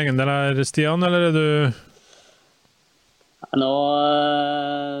tillegge for din egen del her, Stian, eller du... Nå,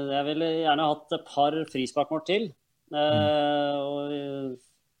 jeg ville gjerne hatt et par frisparkmål til, og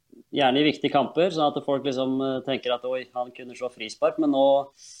gjerne i viktige kamper, sånn at folk liksom tenker at oi, han kunne slå frispark, men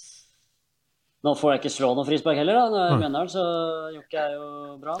nå får jeg ikke slå noe frispark heller da, når jeg mener det, så gjør jeg jo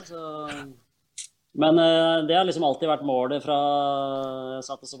bra, så... Men det har liksom alltid vært målet fra, jeg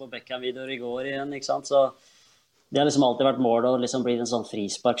satt og så på Beckham-videoer i går igjen, ikke sant, så det har liksom alltid vært målet å liksom bli en sånn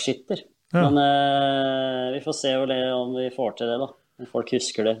frisparkskytter. Ja. Men vi får se om vi får til det da. Folk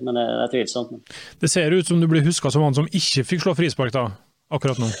husker det, men det tvilsomt. Men. Det ser ut som du blir husket som han som ikke fikk slå frispark da,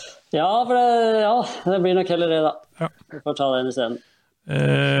 akkurat nå. Ja, det blir nok heller det da. Ja. Vi får ta den i stedet.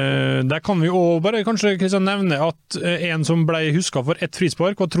 Der kan vi også bare kanskje Kristian nevne at en som ble husket for ett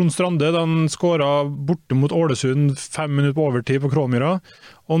frispark var Trond Strande, da han skåret borte mot Ålesund 5 minutter på overtid på Kråmyra,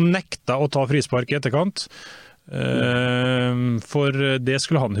 og nekta å ta frispark i etterkant. For det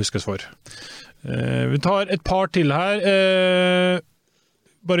skulle han huskes for. Vi tar et par til her.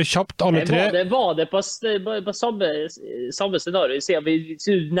 Bare kjapt, alle tre. Var det på samme scenario, siden vi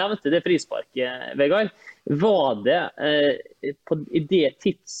nevnte det frisparket, Vegard? Var det i det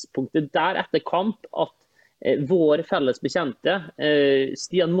tidspunktet der etter kamp at vår felles bekjente,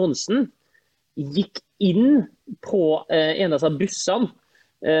 Stian Monsen, gikk inn på en av disse bussene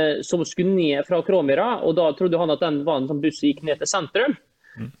som skulle ned fra Kråmyra, og da trodde han at den var en sånn buss som gikk ned til sentrum.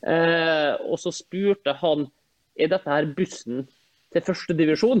 Og så spurte han, dette her bussen til første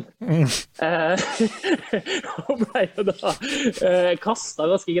divisjon? Og ble jo da kastet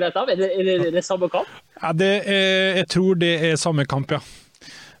ganske greit av. Er det samme kamp? Ja, jeg tror det er samme kamp, ja.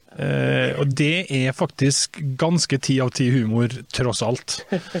 Og det er faktisk ganske 10 av 10 humor, tross alt.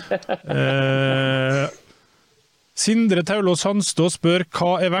 Sindre Taulås Sandstå spør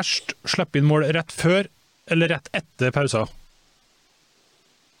hva er verst, slippe inn mål rett før eller rett etter pausa?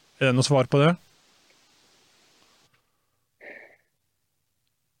 Er det noe svar på det?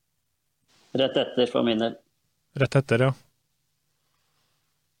 Rett etter for min del. Rett etter, ja.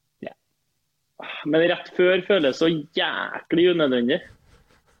 Ja. Men rett før føles så jæklig unødvendig.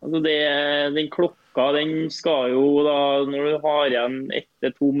 Altså den klokka, den skal jo da, når du har igjen 1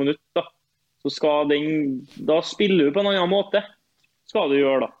 til 2 minutter, så skal da spiller du på en annen måte. Skal du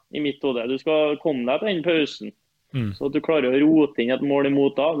gjøre da, i mitt hode. Du skal komme deg til den pausen. Så at du klarer å rote inn et mål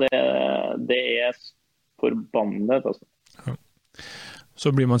imot da, det er forbannet. Altså. Ja. Så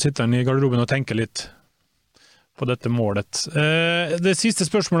blir man sittende i garderoben og tenker litt på dette målet. Det siste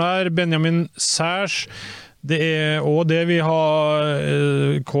spørsmålet er Benjamin Særs. Det er også det vi har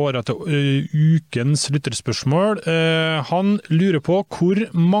kåret til ukens lytterspørsmål. Han lurer på hvor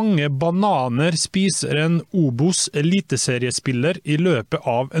mange bananer spiser en Obos eliteseriespiller i løpet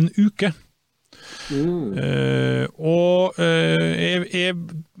av en uke? Og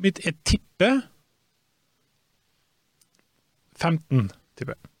jeg tipper 15,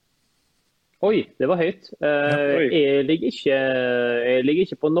 tipper jeg. Oi, det var høyt. Jeg ligger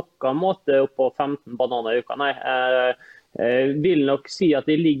ikke på noen måte opp på 15 bananer i uka, nei. vil nok si at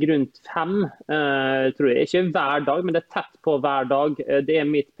de ligger rundt 5, tror jeg. Ikke hver dag, men det tett på hver dag. Det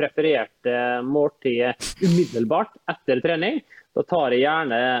mitt prefererte måltid umiddelbart etter trening. Da tar jeg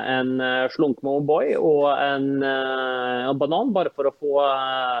gjerne en slunk med O'boy og en banan, bare for å få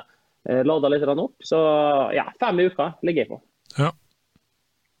ladet litt opp. Så ja, 5 i uka ligger jeg på. Ja.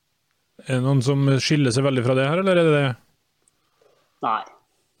 Er det noen som skiller seg veldig fra det her, eller er det det? Nei.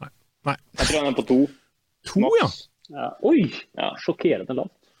 Nei. Jeg tror han på 2. 2, ja. Oi, sjokkerende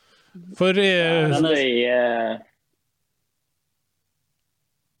lavt. For det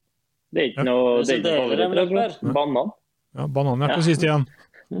er ikke noe favoritt. Banan. Ja, banan, precis det igjen.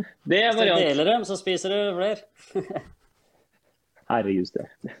 Det er variant. Hvis du deler dem, så spiser du flere. Herregud,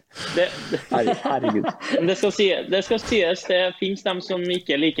 herregud. Det skal sies, det finnes dem som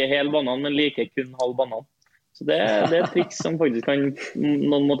ikke liker hel banan, men liker kun halv banan. Så det er et triks som faktisk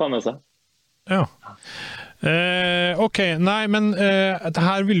noen må ta med seg. Ja. Ok, nei, men dette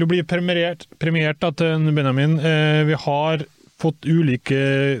her vil jo bli premiert til Benjamin. Vi har fått ulike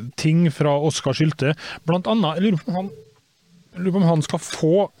ting fra Oskar Sylte. Blant annet, jeg lurer på om han skal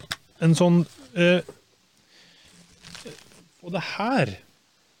få en sånn og det her.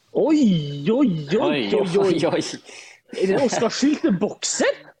 Oi. Er det Oskar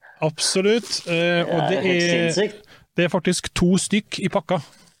Sylte-bokser? Absolutt. Og det er faktisk 2 stykk i pakka.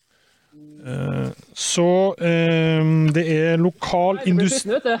 Så det er lokal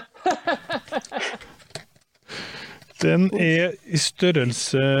industri. Den er i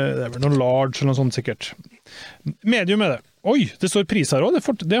størrelse, det er vel noe large eller noe sånt sikkert. Medium er det. Oi, det står pris her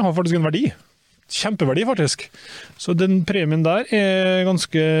også. Det har faktisk en verdi. Kjempeverdi faktisk. Så den premien der er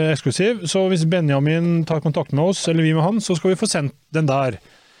ganske eksklusiv. Så hvis Benjamin tar kontakt med oss, eller vi med han, så skal vi få sendt den der.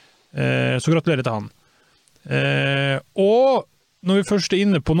 Så gratulerer til han. Og når vi først er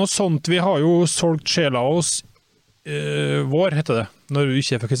inne på noe sånt, vi har jo solgt sjela oss, vår heter det, når vi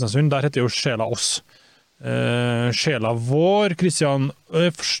ikke er fra Kristiansund, der heter jo sjela oss. Sjela vår, Kristian,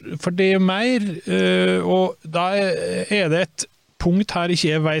 for det er mer, og da er det et punkt her ikke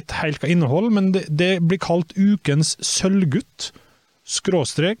jeg vet helt hva innhold, men det blir kalt ukens sølvgutt,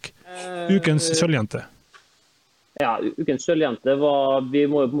 / ukens sølvjente. Ja, ukens sølvjente vi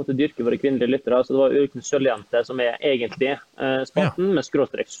må jo på en måte dyrke våre kvinnelige lyttere, så det var ukens sølvjente som er egentlig spalten, med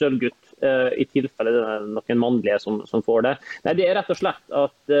 / sølvgutt, i tilfelle det er noen mannlige som får det. Nei, det er rett og slett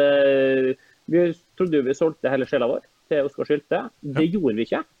at vi trodde jo vi solgte hele sjela vår til Oskar Sylte. Det gjorde vi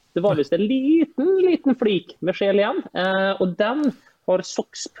ikke. Det var vist en liten flik med sjel igjen, og den har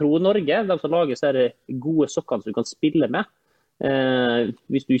Soxpro Norge, de som lager så gode sokkene som du kan spille med,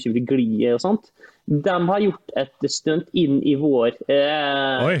 hvis du ikke vil gli og sånt. De har gjort et stunt inn i vår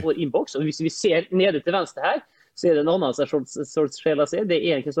innboks, og hvis vi ser nede til venstre her, så er det en annen som har sjela si. Det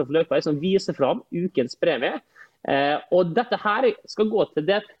er en Kristoffer Løkberg som viser fram ukens premie. Og dette her skal gå til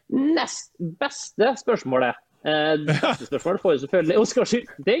det nest beste spørsmålet. Det beste spørsmålet får jo selvfølgelig Oskar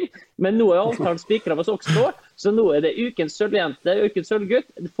Sylte, men nå er avtalen spikret med Soxpro, så nå er det ukens sølvjente, ukens sølvgutt.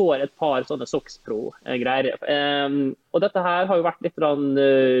 Du får et par sånne Soxpro-greier. Og dette her har jo vært litt om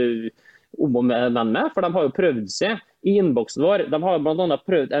og men med, for de har jo prøvd seg i innboksen vår. De har jo blant annet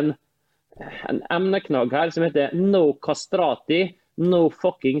prøvd en emneknagg her som heter No Castrati, No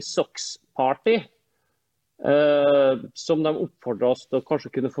Fucking Socks Party. Som de oppfordrer oss til å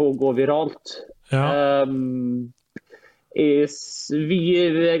kanskje kunne få gå viralt. Ja. Jeg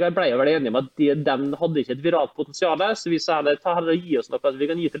ble jo vel enige om at den hadde ikke et viralt potensial, så vi sa det, gi oss noe vi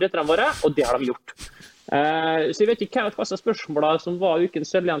kan gi til lytterne våre, og det har de gjort. Så jeg vet ikke hva spørsmålet som var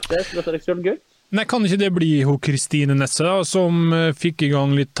ukens sølvjente, sølvgutt. Nei, kan ikke det bli Kristine Nesse da, som fikk i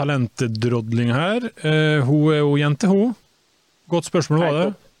gang litt talentdrodling her? Hun er jo jente, hun. Godt spørsmål var det.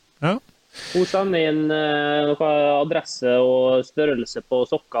 Ja. Hun sender inn noe adresse og størrelse på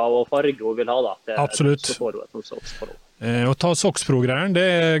sokker og farge hun vil ha da. Absolutt. Så får hun et Soxpro. Å ta Soxpro-greier, det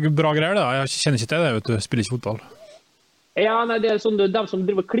er bra greier da. Jeg kjenner ikke til det, vet du. Spiller ikke fotball. Ja, nei, det er sånn, de som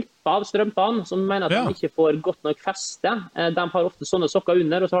driver klipper av strømpene, som mener at de ikke får godt nok feste. De har ofte sånne sokker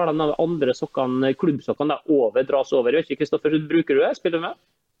under, og så har de de andre sokkene, klubbsokkene over, dras over. Jeg vet ikke, Kristoffer, bruker du det? Spiller du med?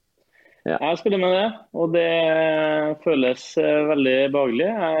 Ja. Jeg spiller med det, og det føles veldig behagelig.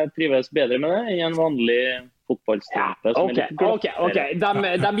 Jeg trives bedre med det enn en vanlig fotballstrømpe. Ok.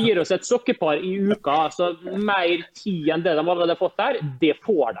 De gir oss et sokkepar i uka, så mer tid enn det de allerede har fått her, det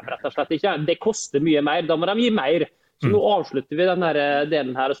får de rett og slett ikke. Det koster mye mer, da må de gi mer. Så nå avslutter vi denne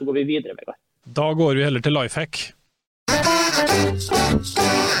delen her, og så går vi videre, Vegard. Da går vi heller til lifehack.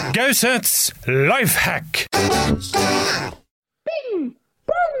 Gausets lifehack! Bing!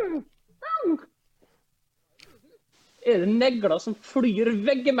 Bong! Bong! Er det negler som flyr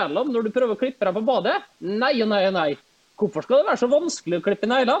veggimellom når du prøver å klippe deg på badet? Nei og nei og nei. Hvorfor skal det være så vanskelig å klippe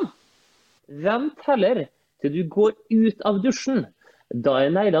neglene? Vent heller til du går ut av dusjen. Da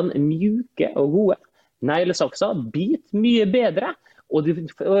er neglene mjuke og gode. Neglesaksa biter mye bedre, og du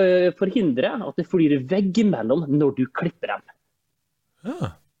forhindrer at det flyr veggimellom når du klipper dem.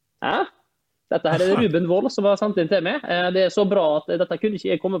 Ja. Dette her er Ruben Wold som har sendt inn til meg. Det er så bra at dette kunne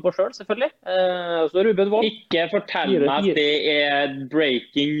ikke jeg komme på selv, selvfølgelig. Så Ruben Wold. Ikke fortell meg at det er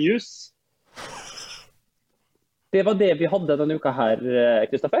breaking news. Det var det vi hadde denne uka her,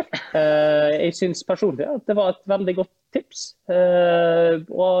 Kristoffer. Jeg synes personlig at det var et veldig godt tips.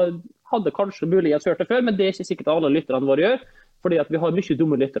 Og hadde kanskje mulighet hørt det før, men det er ikke sikkert alle lytterne våre gjør. Fordi at vi har mye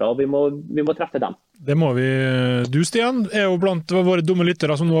dumme lyttere, og vi må treffe dem. Det må vi. Du, Stian, er jo blant våre dumme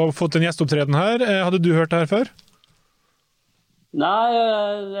lyttere som nå har fått en gjesteopptreden her. Hadde du hørt det her før? Nei,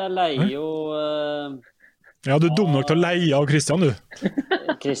 jeg leier jo... Ja, du er dum nok til å leie av Christian, du.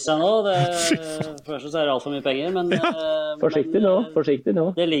 Christian også, først så er det alt for mye penger, men... Forsiktig nå.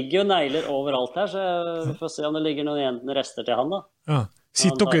 Det ligger jo negler overalt her, så vi får se om det ligger noen rester til han, da. Ja.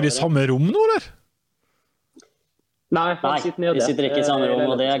 Sitter dere i samme rom nå, eller? Nei, vi sitter ikke i samme rom,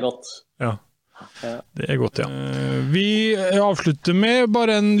 og det er godt. Ja, det er godt, ja. Vi avslutter med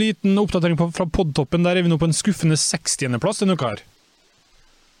bare en liten oppdatering fra Podtoppen. Der er vi nå på en skuffende 60. plass denne uka her.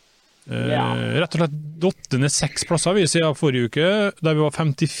 Rett og slett dottende 6 plasser vi siden forrige uke, der vi var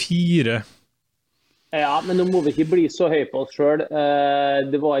 54. Ja, men nå må vi ikke bli så høy på oss selv.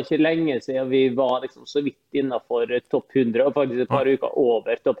 Det var ikke lenge siden vi var liksom så vidt innenfor topp 100, og faktisk et par uker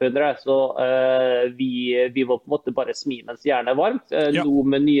over topp 100, så vi var på en måte bare smi mens hjernen er varmt. Nå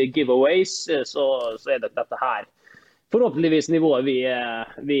med nye giveaways, så er det dette her forhåpentligvis nivået vi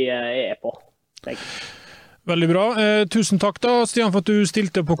er på. Veldig bra. Tusen takk da, Stian, for at du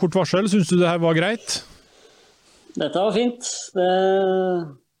stilte på kort varsel. Synes du det her var greit? Dette var fint.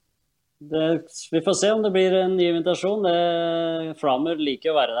 Vi får se om det blir en ny invitasjon. Flammer liker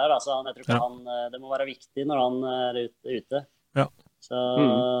å være der. Altså, jeg tror ikke det må være viktig når han er ute. Ja. Så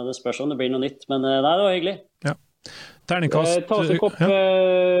det spørs om det blir noe nytt. Men det var hyggelig. Ja. Terningkast. Ta oss en kopp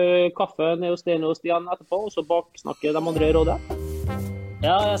kaffe ned hos Sten og Stian etterpå, og så baksnakke de andre i rådet.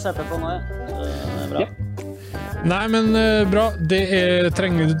 Ja, jeg setter på nå. Det er bra. Nei, men bra. Du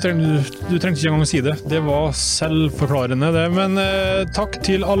trengte ikke engang å si det. Det var selvforklarende det. Men takk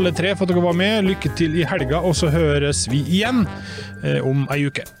til alle tre for at dere var med. Lykke til i helga, og så høres vi igjen om ei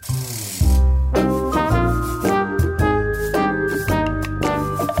uke.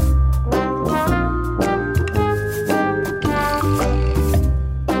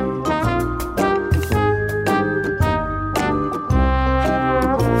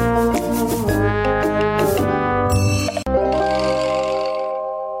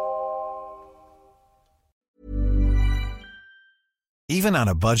 Even on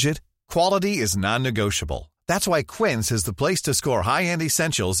a budget, quality is non-negotiable. That's why Quince is the place to score high-end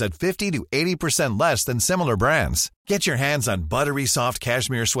essentials at 50 to 80% less than similar brands. Get your hands on buttery soft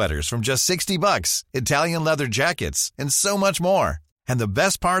cashmere sweaters from just $60, Italian leather jackets, and so much more. And the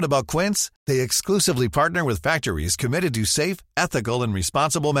best part about Quince, they exclusively partner with factories committed to safe, ethical, and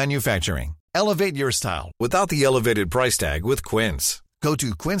responsible manufacturing. Elevate your style without the elevated price tag with Quince. Go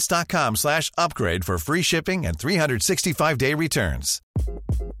to quince.com/upgrade for free shipping and 365-day returns.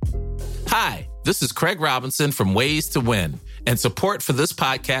 Hi, this is Craig Robinson from Ways to Win, and support for this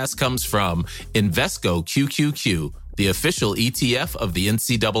podcast comes from Invesco QQQ, the official ETF of the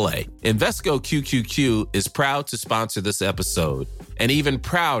NCAA. Invesco QQQ is proud to sponsor this episode, and even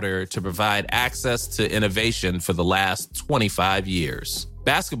prouder to provide access to innovation for the last 25 years.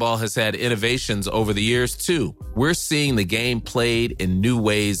 Basketball has had innovations over the years, too. We're seeing the game played in new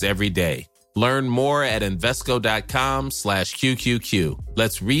ways every day. Learn more at Invesco.com/QQQ.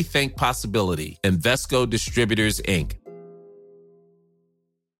 Let's rethink possibility. Invesco Distributors, Inc.